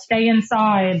travel, stay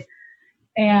inside.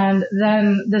 And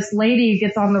then this lady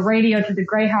gets on the radio to the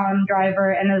Greyhound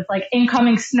driver and is like,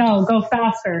 incoming snow, go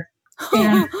faster.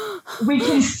 And we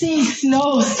can see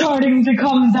snow starting to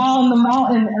come down the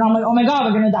mountain. And I'm like, oh my God,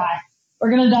 we're going to die. We're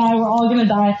going to die. We're all going to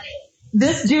die.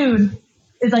 This dude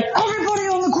is like, everybody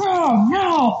on the ground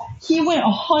now. He went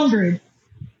 100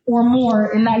 or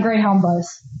more in that Greyhound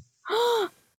bus.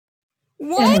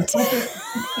 What?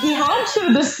 He had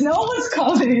to. The snow was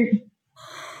coming.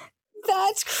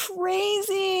 That's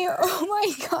crazy. Oh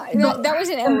my God. That was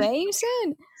in LA, you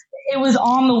said? It was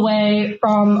on the way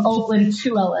from Oakland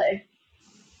to LA.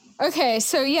 Okay,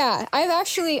 so yeah,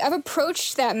 I've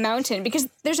approached that mountain because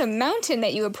there's a mountain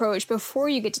that you approach before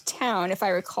you get to town, if I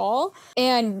recall.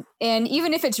 And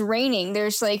even if it's raining,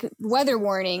 there's like weather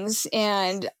warnings,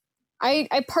 and I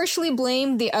partially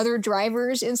blame the other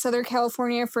drivers in Southern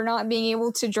California for not being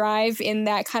able to drive in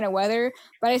that kind of weather.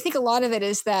 But I think a lot of it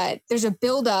is that there's a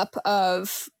buildup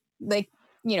of like,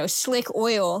 you know, slick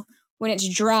oil when it's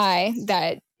dry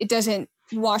that it doesn't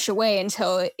wash away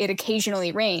until it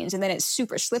occasionally rains, and then it's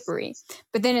super slippery.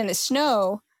 But then in the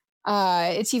snow,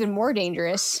 it's even more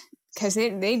dangerous because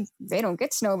they don't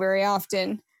get snow very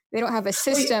often. They don't have a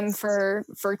system for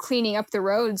cleaning up the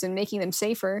roads and making them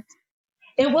safer.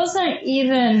 It wasn't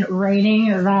even raining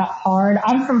that hard.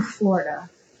 I'm from Florida.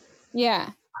 Yeah.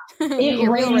 It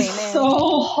rains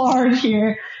so hard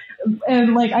here.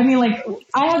 And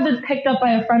I have been picked up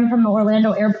by a friend from the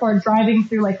Orlando airport driving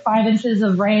through like 5 inches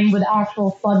of rain with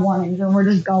actual flood warnings, and we're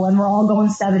just going. We're all going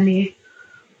 70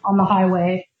 on the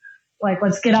highway. Like,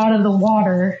 let's get out of the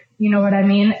water. You know what I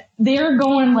mean? They're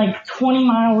going like 20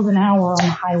 miles an hour on the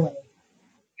highway.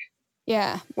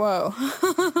 Yeah. Whoa.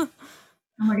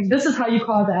 I'm like, this is how you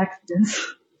cause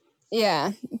accidents.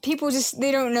 Yeah, people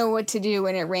they don't know what to do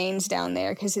when it rains down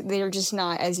there because they're just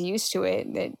not as used to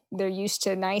it. They're used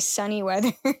to nice sunny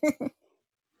weather.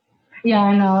 Yeah,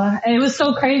 I know. It was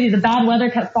so crazy. The bad weather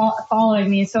kept following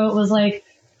me. So it was like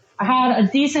I had a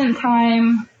decent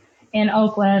time in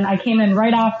Oakland. I came in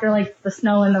right after like the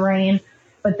snow and the rain,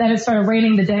 but then it started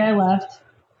raining the day I left.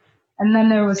 And then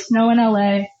there was snow in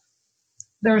LA.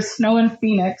 There was snow in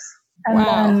Phoenix. And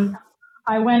then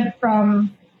I went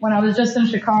from... When I was just in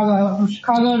Chicago, I went from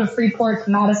Chicago to Freeport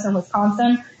to Madison,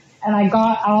 Wisconsin, and I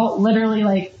got out literally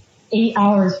like 8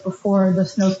 hours before the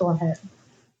snowstorm hit.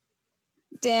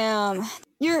 Damn.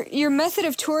 Your method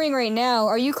of touring right now,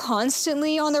 are you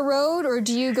constantly on the road, or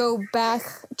do you go back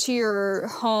to your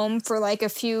home for like a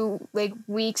few like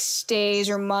weeks, days,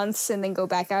 or months and then go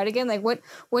back out again? Like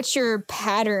what's your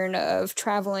pattern of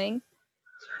traveling?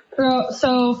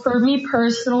 So for me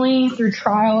personally, through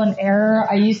trial and error,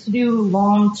 I used to do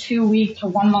long 2 week to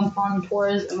 1 month long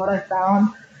tours, and what I found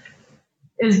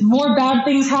is more bad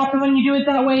things happen when you do it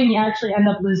that way, and you actually end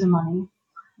up losing money.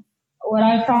 What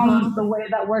I found the way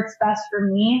that works best for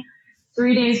me,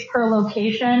 3 days per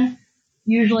location,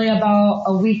 usually about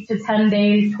a week to 10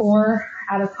 day tour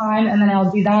at a time, and then I'll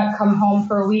do that, come home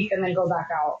for a week, and then go back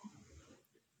out.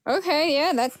 Okay,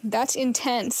 yeah, that's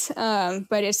intense,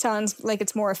 but it sounds like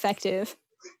it's more effective.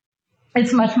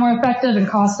 It's much more effective and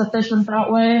cost efficient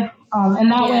that way.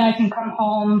 And that way I can come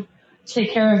home,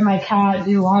 take care of my cat,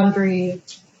 do laundry,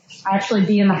 actually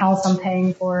be in the house I'm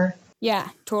paying for. Yeah,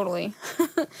 totally.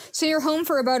 So you're home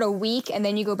for about a week and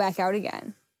then you go back out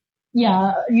again?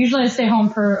 Yeah, usually I stay home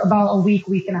for about a week,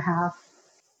 week and a half.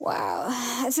 Wow,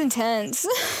 that's intense.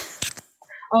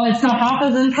 Oh, it's not half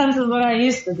as intense as what I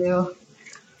used to do.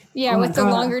 Yeah, with the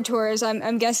longer tours,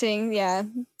 I'm guessing, yeah,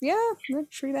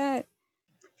 true that.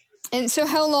 And so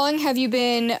how long have you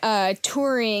been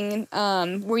touring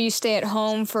where you stay at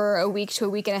home for a week to a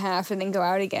week and a half and then go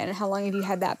out again? How long have you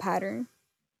had that pattern?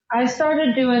 I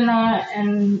started doing that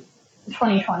in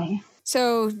 2020.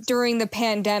 So during the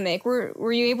pandemic,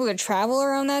 were you able to travel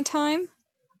around that time?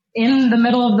 In the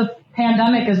middle of the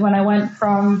pandemic is when I went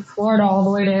from Florida all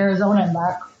the way to Arizona and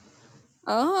back.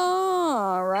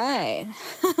 Oh, right.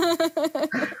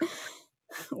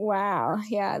 Wow.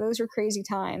 Yeah, those were crazy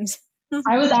times.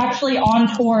 I was actually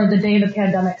on tour the day the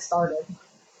pandemic started.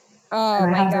 Oh,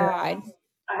 my God.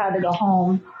 I had to go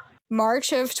home.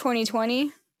 March of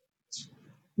 2020?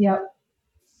 Yep.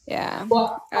 Yeah.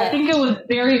 Well, I think it was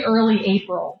very early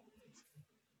April.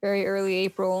 Very early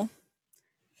April.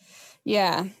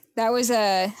 Yeah. That was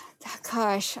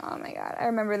gosh, oh my God. I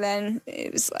remember then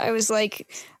I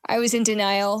was in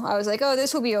denial. I was like, oh,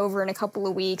 this will be over in a couple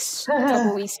of weeks. A couple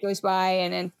of weeks goes by,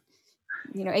 and then,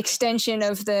 extension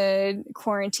of the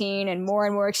quarantine and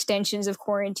more extensions of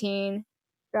quarantine.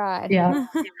 God. Yeah.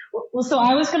 Well, so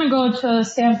I was going to go to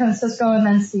San Francisco and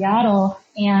then Seattle,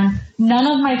 and none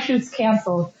of my shoots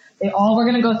canceled. They all were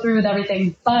going to go through with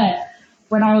everything. But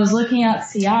when I was looking at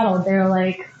Seattle, they're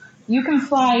like, you can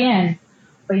fly in,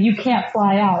 but you can't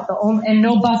fly out. And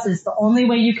no buses. The only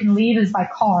way you can leave is by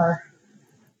car.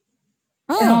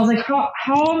 Oh. And I was like,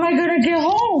 how am I going to get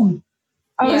home?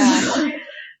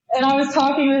 And I was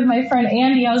talking with my friend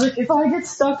Andy. I was like, if I get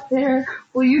stuck there,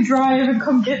 will you drive and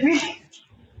come get me?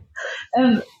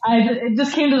 And it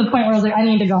just came to the point where I was like, I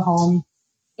need to go home.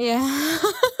 Yeah.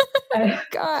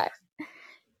 God.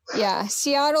 Yeah.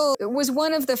 Seattle was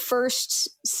one of the first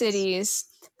cities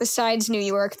besides New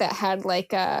York that had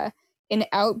like an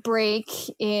outbreak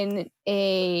in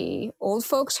a old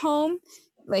folks home.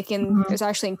 Like it was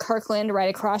actually in Kirkland,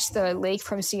 right across the lake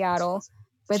from Seattle.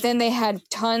 But then they had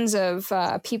tons of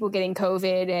people getting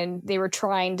COVID, and they were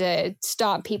trying to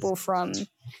stop people from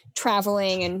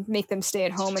traveling and make them stay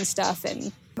at home and stuff.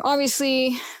 And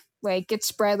obviously, like, it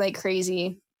spread like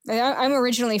crazy. I'm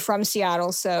originally from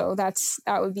Seattle, so that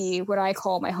would be what I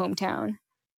call my hometown.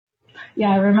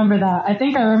 Yeah, I remember that. I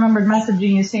think I remembered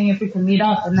messaging you saying if we can meet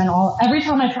up, and then every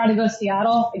time I try to go to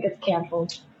Seattle, it gets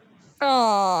canceled.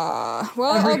 Oh,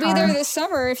 well, I'll be there this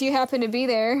summer if you happen to be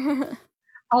there.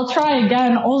 I'll try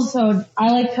again. Also,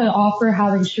 I like to offer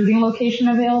having shooting location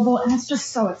available, and it's just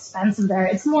so expensive there.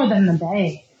 It's more than the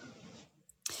Bay.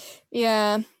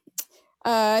 Yeah.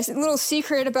 A little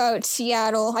secret about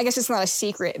Seattle. I guess it's not a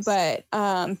secret, but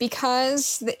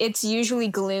because it's usually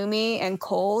gloomy and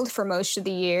cold for most of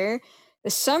the year, the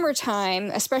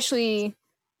summertime, especially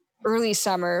early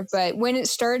summer, but when it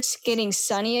starts getting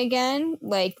sunny again,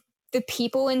 like the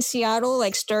people in Seattle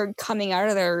like start coming out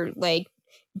of their like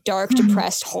dark,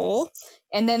 depressed hole.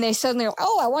 And then they suddenly are,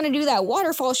 I want to do that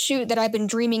waterfall shoot that I've been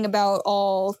dreaming about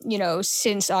all,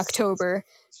 since October,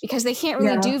 because they can't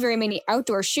really do very many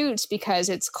outdoor shoots because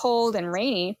it's cold and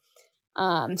rainy.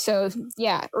 So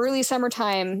yeah, early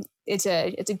summertime, it's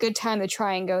a good time to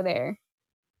try and go there.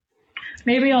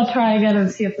 Maybe I'll try again and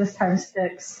see if this time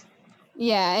sticks.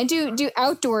 Yeah, and do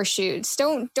outdoor shoots.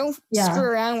 Don't screw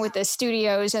around with the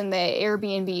studios and the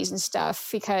Airbnbs and stuff,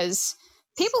 because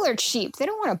people are cheap. They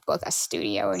don't want to book a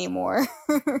studio anymore.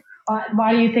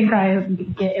 Why do you think I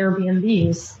get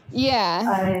Airbnbs?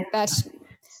 Yeah,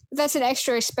 that's an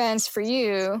extra expense for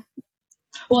you.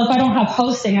 Well, if I don't have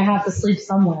hosting, I have to sleep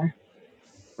somewhere.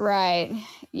 Right.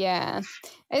 Yeah.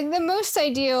 And the most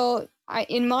ideal,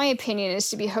 in my opinion, is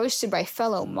to be hosted by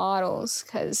fellow models,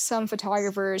 because some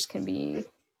photographers can be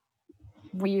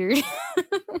weird.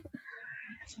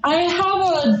 I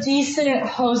have a decent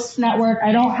host network.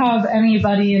 I don't have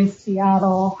anybody in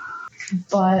Seattle,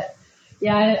 but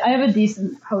yeah, I have a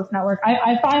decent host network.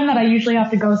 I find that I usually have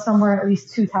to go somewhere at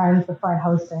least 2 times to find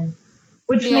hosting,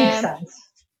 which makes sense.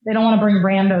 They don't want to bring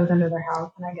randos into their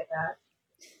house, and I get that.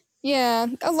 Yeah,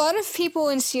 a lot of people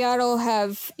in Seattle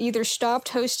have either stopped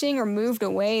hosting or moved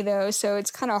away, though, so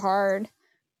it's kind of hard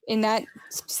in that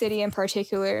city in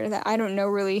particular. That I don't know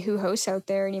really who hosts out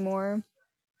there anymore,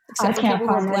 except for people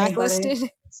who are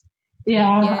blacklisted. Yeah,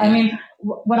 I mean,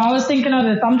 what I was thinking of,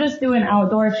 if I'm just doing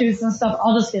outdoor shoots and stuff,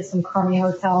 I'll just get some crummy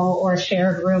hotel or a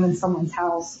shared room in someone's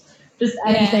house. Just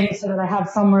anything so that I have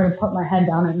somewhere to put my head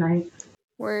down at night.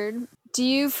 Word. Do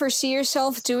you foresee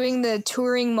yourself doing the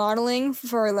touring modeling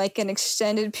for like an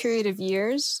extended period of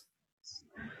years?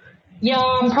 Yeah,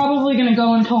 I'm probably going to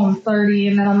go until I'm 30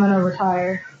 and then I'm going to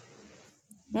retire.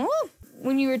 Well,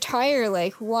 when you retire,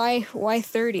 like, why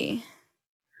 30?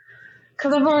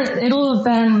 Because it'll have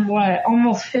been,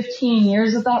 almost 15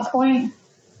 years at that point?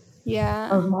 Yeah.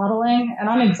 Of modeling, and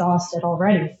I'm exhausted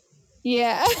already.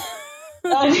 Yeah.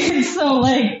 I mean, so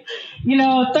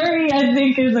 30 I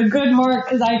think is a good mark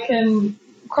because I can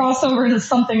cross over to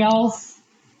something else,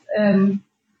 and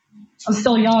I'm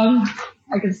still young.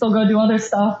 I can still go do other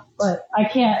stuff, but I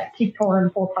can't keep touring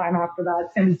full time after that.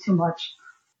 It's going to be too much.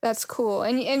 That's cool.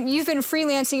 And you've been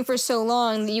freelancing for so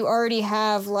long that you already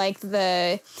have like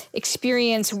the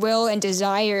experience, will, and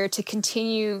desire to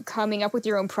continue coming up with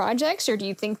your own projects, or do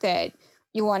you think that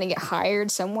you want to get hired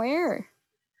somewhere?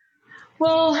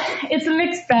 Well, it's a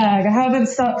mixed bag. I haven't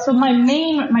so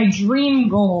my dream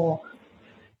goal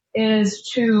is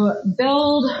to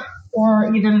build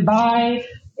or even buy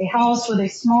a house with a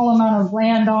small amount of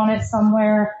land on it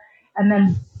somewhere, and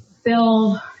then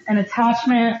build an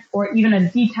attachment or even a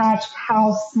detached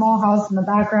house, small house in the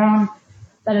background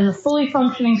that is a fully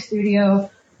functioning studio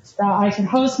that I can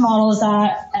host models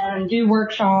at and do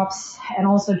workshops and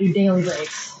also do daily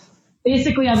breaks.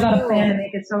 Basically, I've got a plan to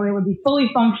make it so it would be fully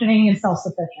functioning and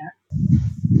self-sufficient.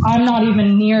 I'm not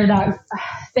even near that.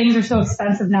 Things are so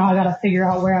expensive now, I got to figure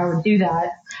out where I would do that.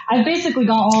 I've basically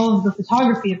got all of the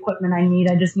photography equipment I need.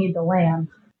 I just need the land.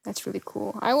 That's really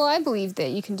cool. I believe that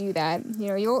you can do that.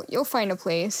 You'll find a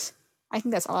place. I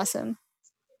think that's awesome.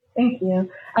 Thank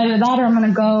you. Either that or I'm going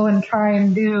to go and try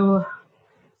and do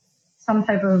some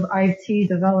type of IT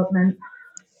development.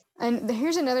 And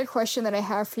here's another question that I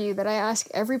have for you that I ask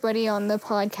everybody on the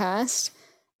podcast.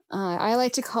 I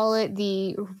like to call it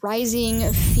the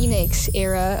rising phoenix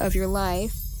era of your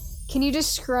life. Can you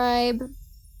describe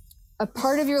a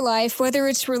part of your life, whether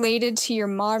it's related to your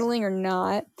modeling or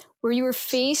not, where you were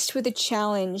faced with a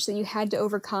challenge that you had to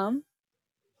overcome?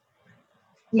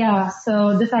 Yeah,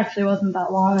 so this actually wasn't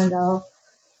that long ago.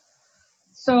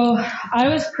 So I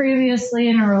was previously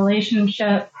in a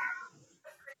relationship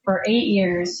for 8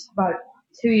 years, about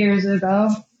 2 years ago,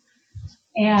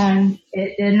 and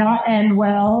it did not end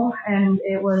well, and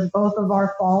it was both of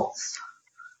our faults.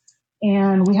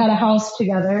 And we had a house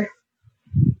together.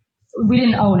 We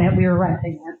didn't own it, we were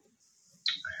renting it.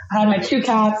 I had my 2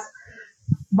 cats.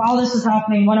 While this was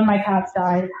happening, one of my cats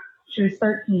died. She was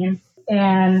 13,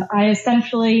 and I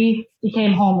essentially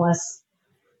became homeless.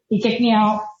 He kicked me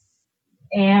out,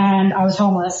 and I was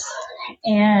homeless,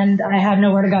 and I had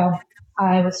nowhere to go.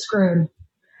 I was screwed.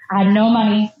 I had no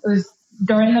money. It was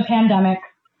during the pandemic.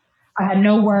 I had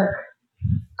no work.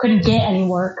 Couldn't get any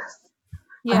work.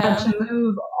 Yeah. I had to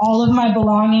move all of my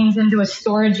belongings into a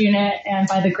storage unit, and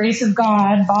by the grace of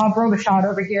God, Bob Robichaud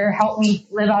over here helped me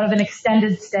live out of an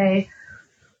extended stay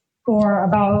for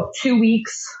about 2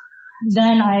 weeks.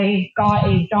 Then I got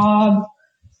a job.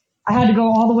 I had to go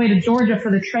all the way to Georgia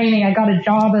for the training. I got a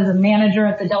job as a manager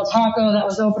at the Del Taco that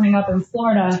was opening up in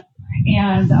Florida,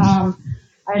 and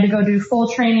I had to go do full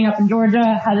training up in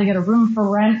Georgia. Had to get a room for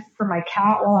rent for my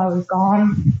cat while I was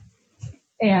gone,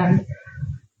 and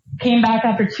came back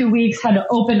after 2 weeks, had to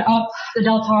open up the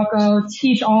Del Taco,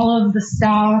 teach all of the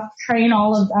staff, train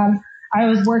all of them. I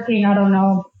was working,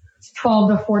 12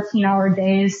 to 14-hour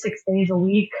days, 6 days a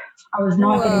week. I was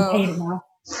not getting paid enough.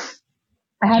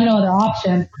 I had no other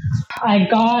option. I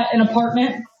got an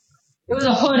apartment. It was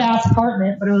a hood-ass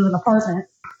apartment, but it was an apartment.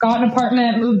 Got an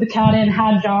apartment, moved the cat in,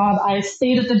 had a job. I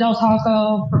stayed at the Del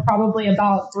Taco for probably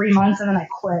about 3 months, and then I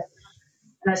quit.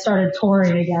 And I started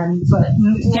touring again. But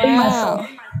getting myself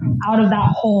out of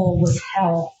that hole was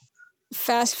hell.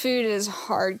 Fast food is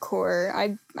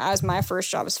hardcore. My first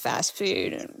job was fast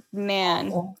food.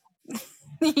 Man.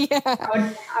 Yeah.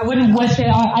 I wouldn't wish it.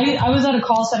 I was at a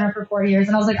call center for 4 years,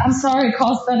 and I was like, I'm sorry,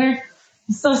 call center.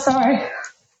 I'm so sorry.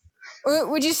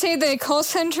 Would you say the call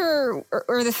center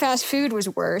or the fast food was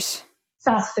worse?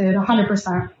 Fast food,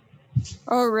 100%.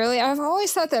 Oh, really? I've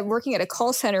always thought that working at a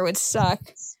call center would suck.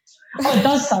 Oh, it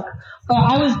does suck. But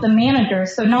I was the manager,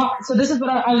 so this is what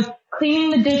I was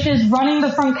cleaning the dishes, running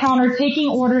the front counter, taking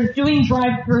orders, doing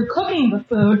drive-through, cooking the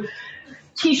food,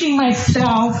 teaching my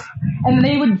staff, and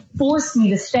they would force me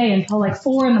to stay until like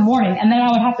 4 a.m, and then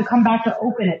I would have to come back to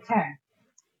open at 10.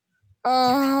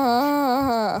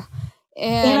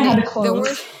 And I had to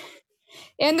close.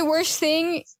 The worst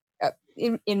thing,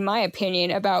 in my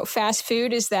opinion, about fast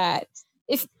food is that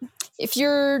if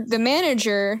you're the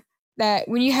manager, that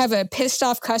when you have a pissed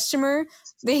off customer,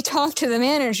 they talk to the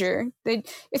manager.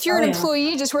 If you're an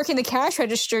employee just working the cash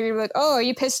register, you're like, oh, are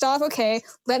you pissed off? Okay,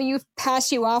 let me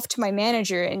pass you off to my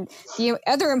manager. And the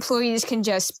other employees can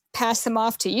just pass them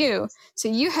off to you. So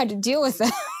you had to deal with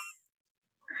that.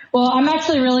 Well, I'm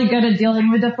actually really good at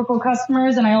dealing with difficult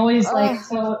customers. And I always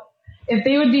so if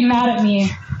they would be mad at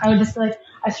me, I would just be like,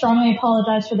 I strongly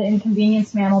apologize for the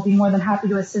inconvenience, man. I'll be more than happy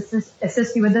to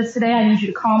assist you with this today. I need you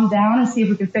to calm down and see if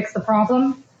we can fix the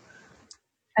problem.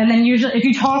 And then usually, if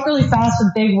you talk really fast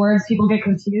with big words, people get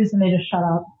confused and they just shut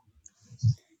up.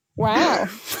 Wow.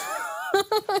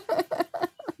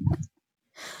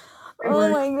 Oh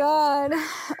my God.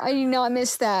 I do not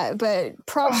miss that, but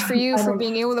props for you for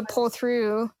being able to pull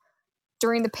through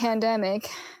during the pandemic.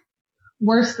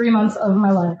 Worst 3 months of my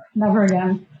life. Never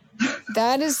again.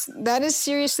 That is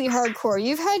seriously hardcore.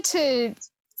 You've had to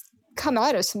come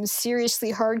out of some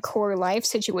seriously hardcore life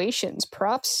situations.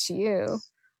 Props to you.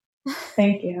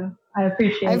 Thank you. I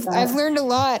appreciate that. I've learned a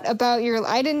lot about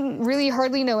I didn't really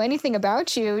hardly know anything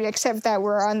about you except that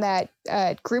we're on that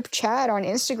group chat on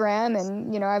Instagram,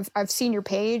 and I've seen your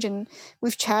page and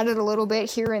we've chatted a little bit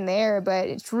here and there, but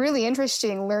it's really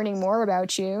interesting learning more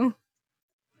about you.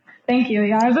 Thank you.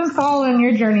 Yeah, I've been following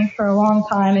your journey for a long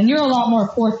time, and you're a lot more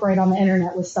forthright on the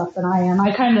internet with stuff than I am.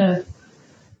 I kind of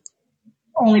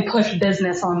only push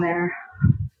business on there.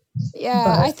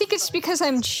 Yeah, I think it's because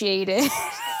I'm jaded.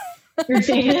 You're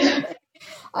jaded?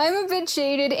 I'm a bit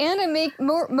jaded, and I make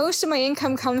most of my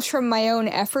income comes from my own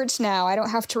efforts now. I don't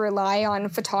have to rely on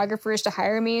photographers to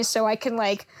hire me, so I can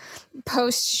like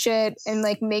post shit and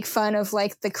like make fun of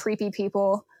like the creepy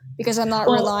people because I'm not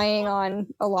relying on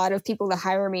a lot of people to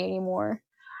hire me anymore.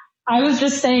 I was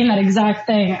just saying that exact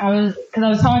thing. Because I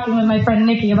was talking with my friend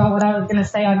Nikki about what I was going to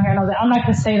say on here, and I was like, I'm not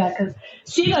going to say that because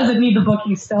she doesn't need the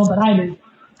booking still, but I do.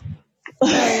 Oh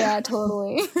yeah,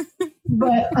 totally.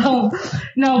 But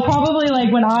no, probably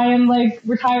like when I am like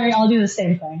retiring, I'll do the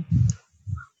same thing.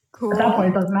 Cool. At that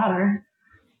point, it doesn't matter.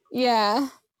 Yeah.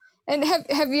 And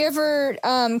have you ever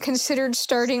considered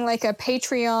starting like a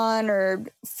Patreon or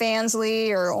Fansly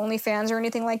or OnlyFans or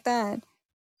anything like that?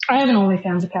 I have an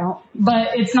OnlyFans account,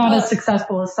 but it's not as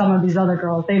successful as some of these other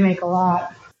girls. They make a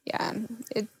lot. Yeah,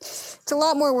 it's a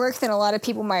lot more work than a lot of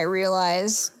people might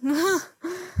realize.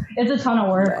 It's a ton of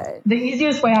work. But the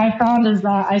easiest way I found is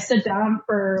that I sit down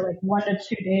for like 1 to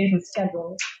 2 days and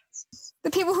schedule. The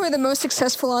people who are the most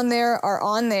successful on there are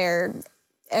on there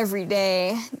every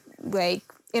day, like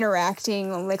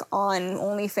interacting like on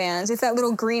OnlyFans. If that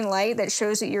little green light that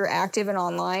shows that you're active and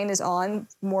online is on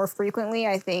more frequently,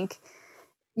 I think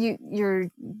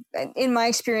you're in my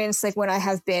experience, like when I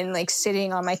have been like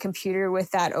sitting on my computer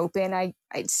with that open,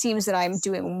 it seems that I'm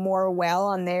doing more well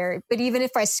on there. But even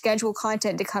if I schedule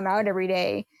content to come out every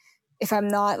day, if I'm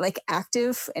not like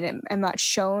active and I'm not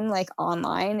shown like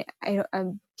online,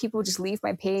 people just leave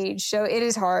my page. So it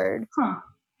is hard.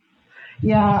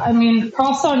 Yeah, I mean,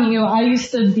 props on you. I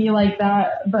used to be like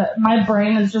that, but my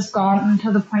brain has just gotten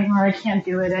to the point where I can't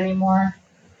do it anymore.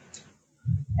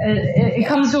 It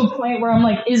comes to a point where I'm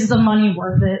like, is the money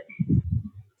worth it?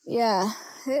 Yeah.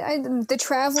 The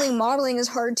traveling modeling is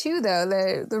hard too, though.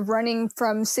 The running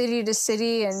from city to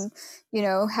city and, you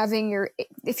know,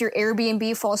 if your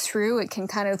Airbnb falls through, it can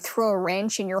kind of throw a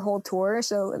wrench in your whole tour.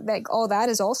 So like all that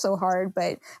is also hard,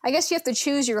 but I guess you have to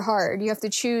choose your hard. You have to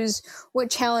choose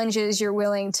what challenges you're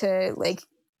willing to like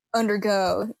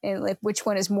undergo and like which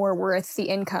one is more worth the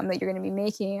income that you're going to be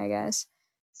making, I guess.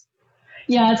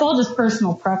 Yeah, it's all just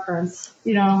personal preference,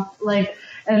 you know, like,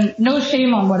 and no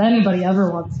shame on what anybody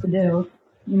ever wants to do.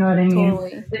 You know what I mean?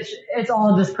 Totally. It's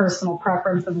all just personal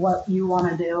preference of what you want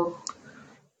to do.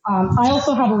 I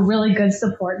also have a really good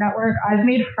support network. I've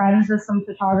made friends with some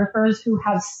photographers who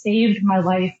have saved my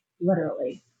life,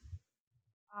 literally.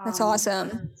 That's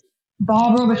awesome.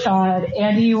 Bob Robichaud,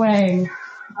 Andy Wang,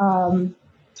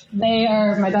 they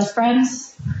are my best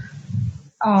friends.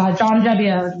 John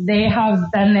Jebbia, they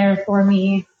have been there for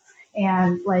me.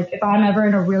 And like, if I'm ever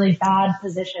in a really bad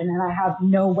position and I have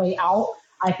no way out,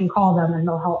 I can call them and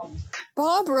they'll help me.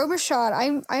 Bob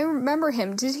Robichaud, I remember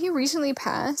him. Did he recently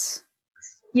pass?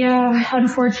 Yeah,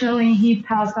 unfortunately, he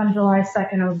passed on July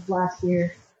 2nd of last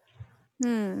year.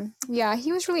 Yeah,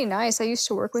 he was really nice. I used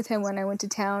to work with him when I went to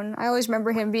town. I always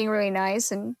remember him being really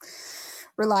nice and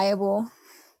reliable.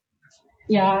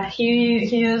 Yeah,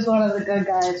 he is one of the good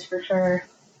guys for sure.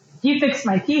 He fixed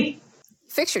my teeth.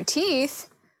 Fix your teeth?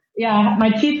 Yeah,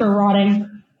 my teeth are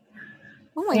rotting.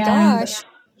 Oh my gosh.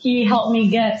 He helped me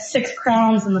get 6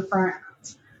 crowns in the front.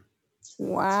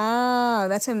 Wow,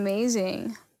 that's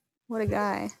amazing. What a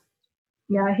guy.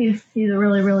 Yeah, he's a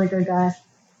really, really good guy.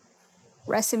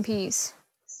 Rest in peace.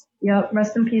 Yep,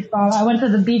 rest in peace, Bob. I went to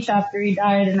the beach after he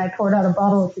died and I poured out a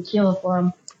bottle of tequila for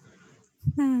him.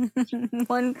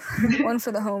 one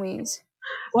for the homies.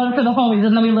 One for the homies,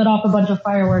 and then we lit off a bunch of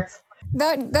fireworks.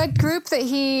 That group that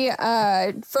he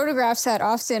photographs at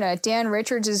often, Dan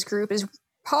Richards' group, is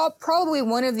probably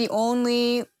one of the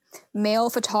only male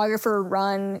photographer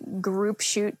run group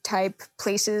shoot type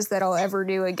places that I'll ever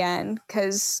do again,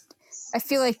 because I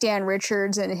feel like Dan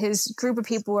Richards and his group of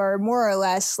people are more or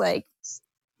less like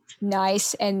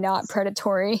nice and not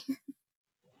predatory.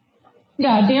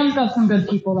 Yeah, Dan's got some good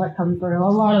people that come through. A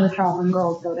lot of the traveling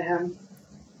girls go to him.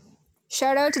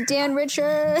 Shout out to Dan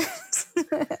Richards.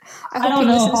 I don't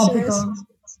know if I'll be going.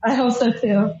 I hope so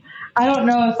too. I don't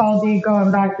know if I'll be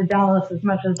going back to Dallas as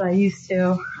much as I used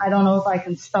to. I don't know if I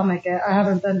can stomach it. I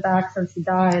haven't been back since he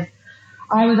died.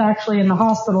 I was actually in the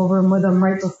hospital room with him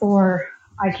right before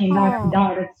I came back and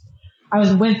died. I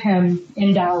was with him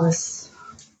in Dallas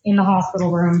in the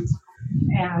hospital room.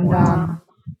 And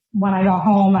when I got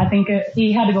home, I think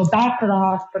he had to go back to the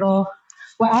hospital.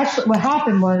 What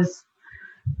happened was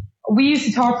we used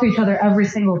to talk to each other every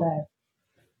single day.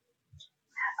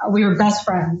 We were best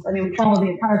friends. I mean, we traveled the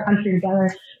entire country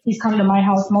together. He's come to my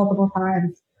house multiple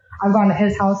times. I've gone to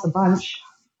his house a bunch.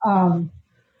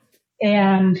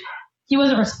 And he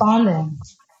wasn't responding.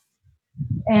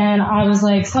 And I was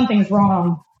like, something's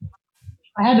wrong.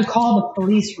 I had to call the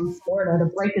police from Florida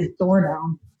to break his door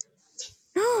down.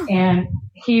 And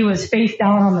he was face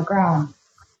down on the ground.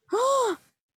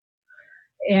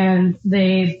 And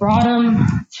they brought him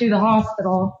to the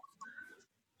hospital.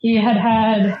 He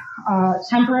had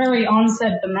temporary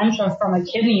onset dementia from a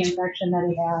kidney infection that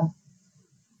he had.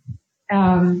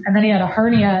 And then he had a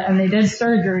hernia, and they did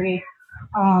surgery.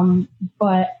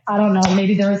 But I don't know,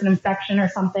 maybe there was an infection or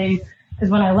something. Because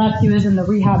when I left, he was in the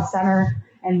rehab center,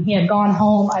 and he had gone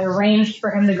home. I arranged for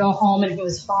him to go home, and he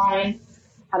was fine.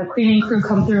 Had a cleaning crew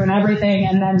come through and everything.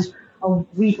 And then a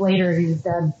week later, he was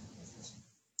dead.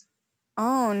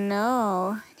 Oh,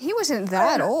 no. He wasn't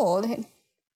that old.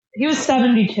 He was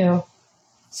 72.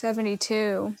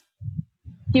 72.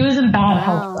 He was in bad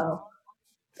health, though.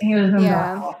 He was in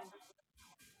bad health.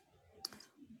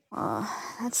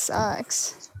 Oh, that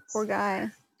sucks. Poor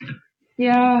guy.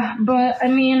 Yeah, but I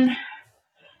mean,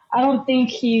 I don't think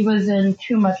he was in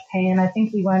too much pain. I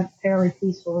think he went fairly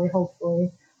peacefully,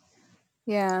 hopefully.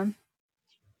 Yeah.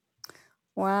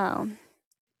 Wow.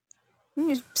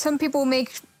 Some people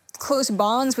make close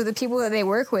bonds with the people that they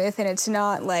work with, and it's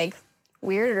not like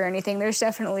weird or anything. There's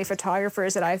definitely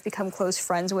photographers that I've become close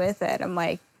friends with that I'm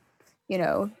like, you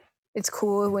know, it's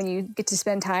cool when you get to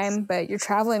spend time, but you're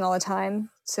traveling all the time.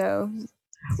 So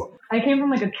I came from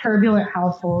like a turbulent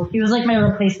household. He was like my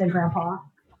replacement grandpa.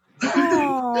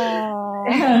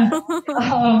 And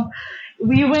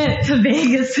we went to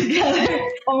Vegas together.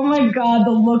 Oh my God,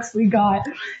 the looks we got.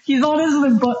 He's on his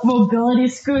mobility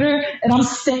scooter, and I'm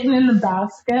sitting in the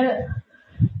basket,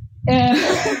 and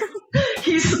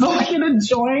he's smoking a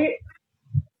joint,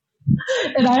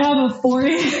 and I have a 40.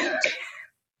 Nice.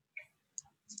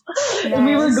 And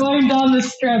we were going down the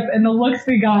strip, and the looks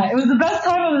we got. It was the best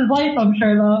time of his life, I'm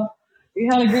sure, though. We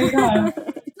had a great time.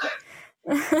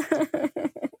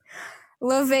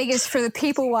 Love Vegas for the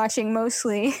people watching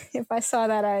mostly. If I saw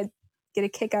that, I'd get a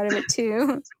kick out of it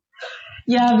too.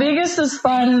 Yeah, Vegas is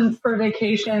fun for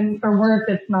vacation. For work,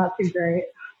 it's not too great.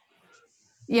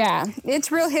 Yeah,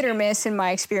 it's real hit or miss in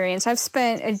my experience. I've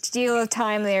spent a deal of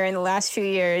time there in the last few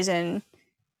years, and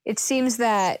it seems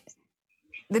that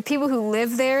the people who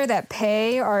live there that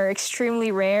pay are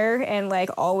extremely rare and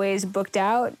like always booked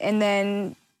out. And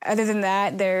then other than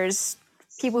that, there's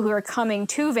people who are coming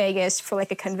to Vegas for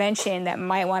like a convention that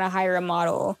might want to hire a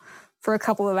model for a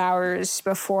couple of hours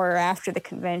before or after the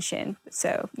convention.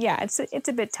 So yeah, it's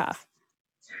a bit tough.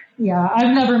 Yeah,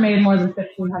 I've never made more than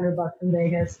 $1,500 in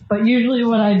Vegas, but usually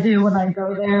what I do when I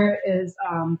go there is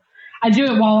I do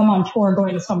it while I'm on tour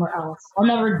going to somewhere else. I'll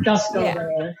never just go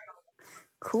there.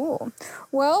 Cool.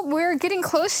 Well, we're getting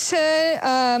close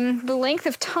to the length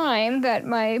of time that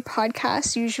my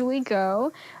podcasts usually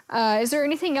go. Is there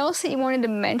anything else that you wanted to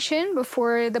mention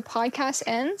before the podcast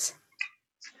ends?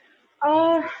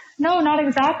 No, not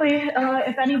exactly.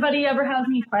 If anybody ever has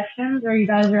any questions or you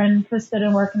guys are interested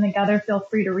in working together, feel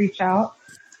free to reach out.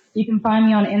 You can find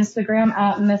me on Instagram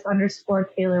at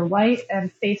Miss_Taylor White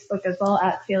and Facebook as well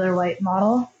at Taylor White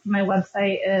Model. My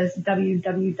website is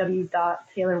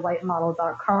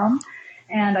www.taylorwhitemodel.com,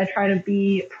 and I try to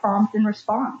be prompt in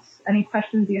response. Any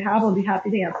questions you have, I'll be happy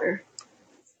to answer.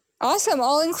 Awesome.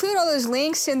 I'll include all those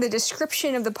links in the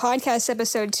description of the podcast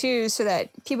episode too, so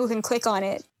that people can click on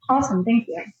it. Awesome. Thank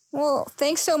you. Well,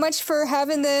 thanks so much for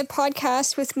having the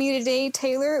podcast with me today,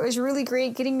 Taylor. It was really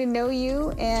great getting to know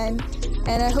you, and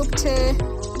I hope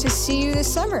to see you this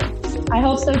summer. I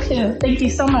hope so too. Thank you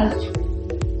so much.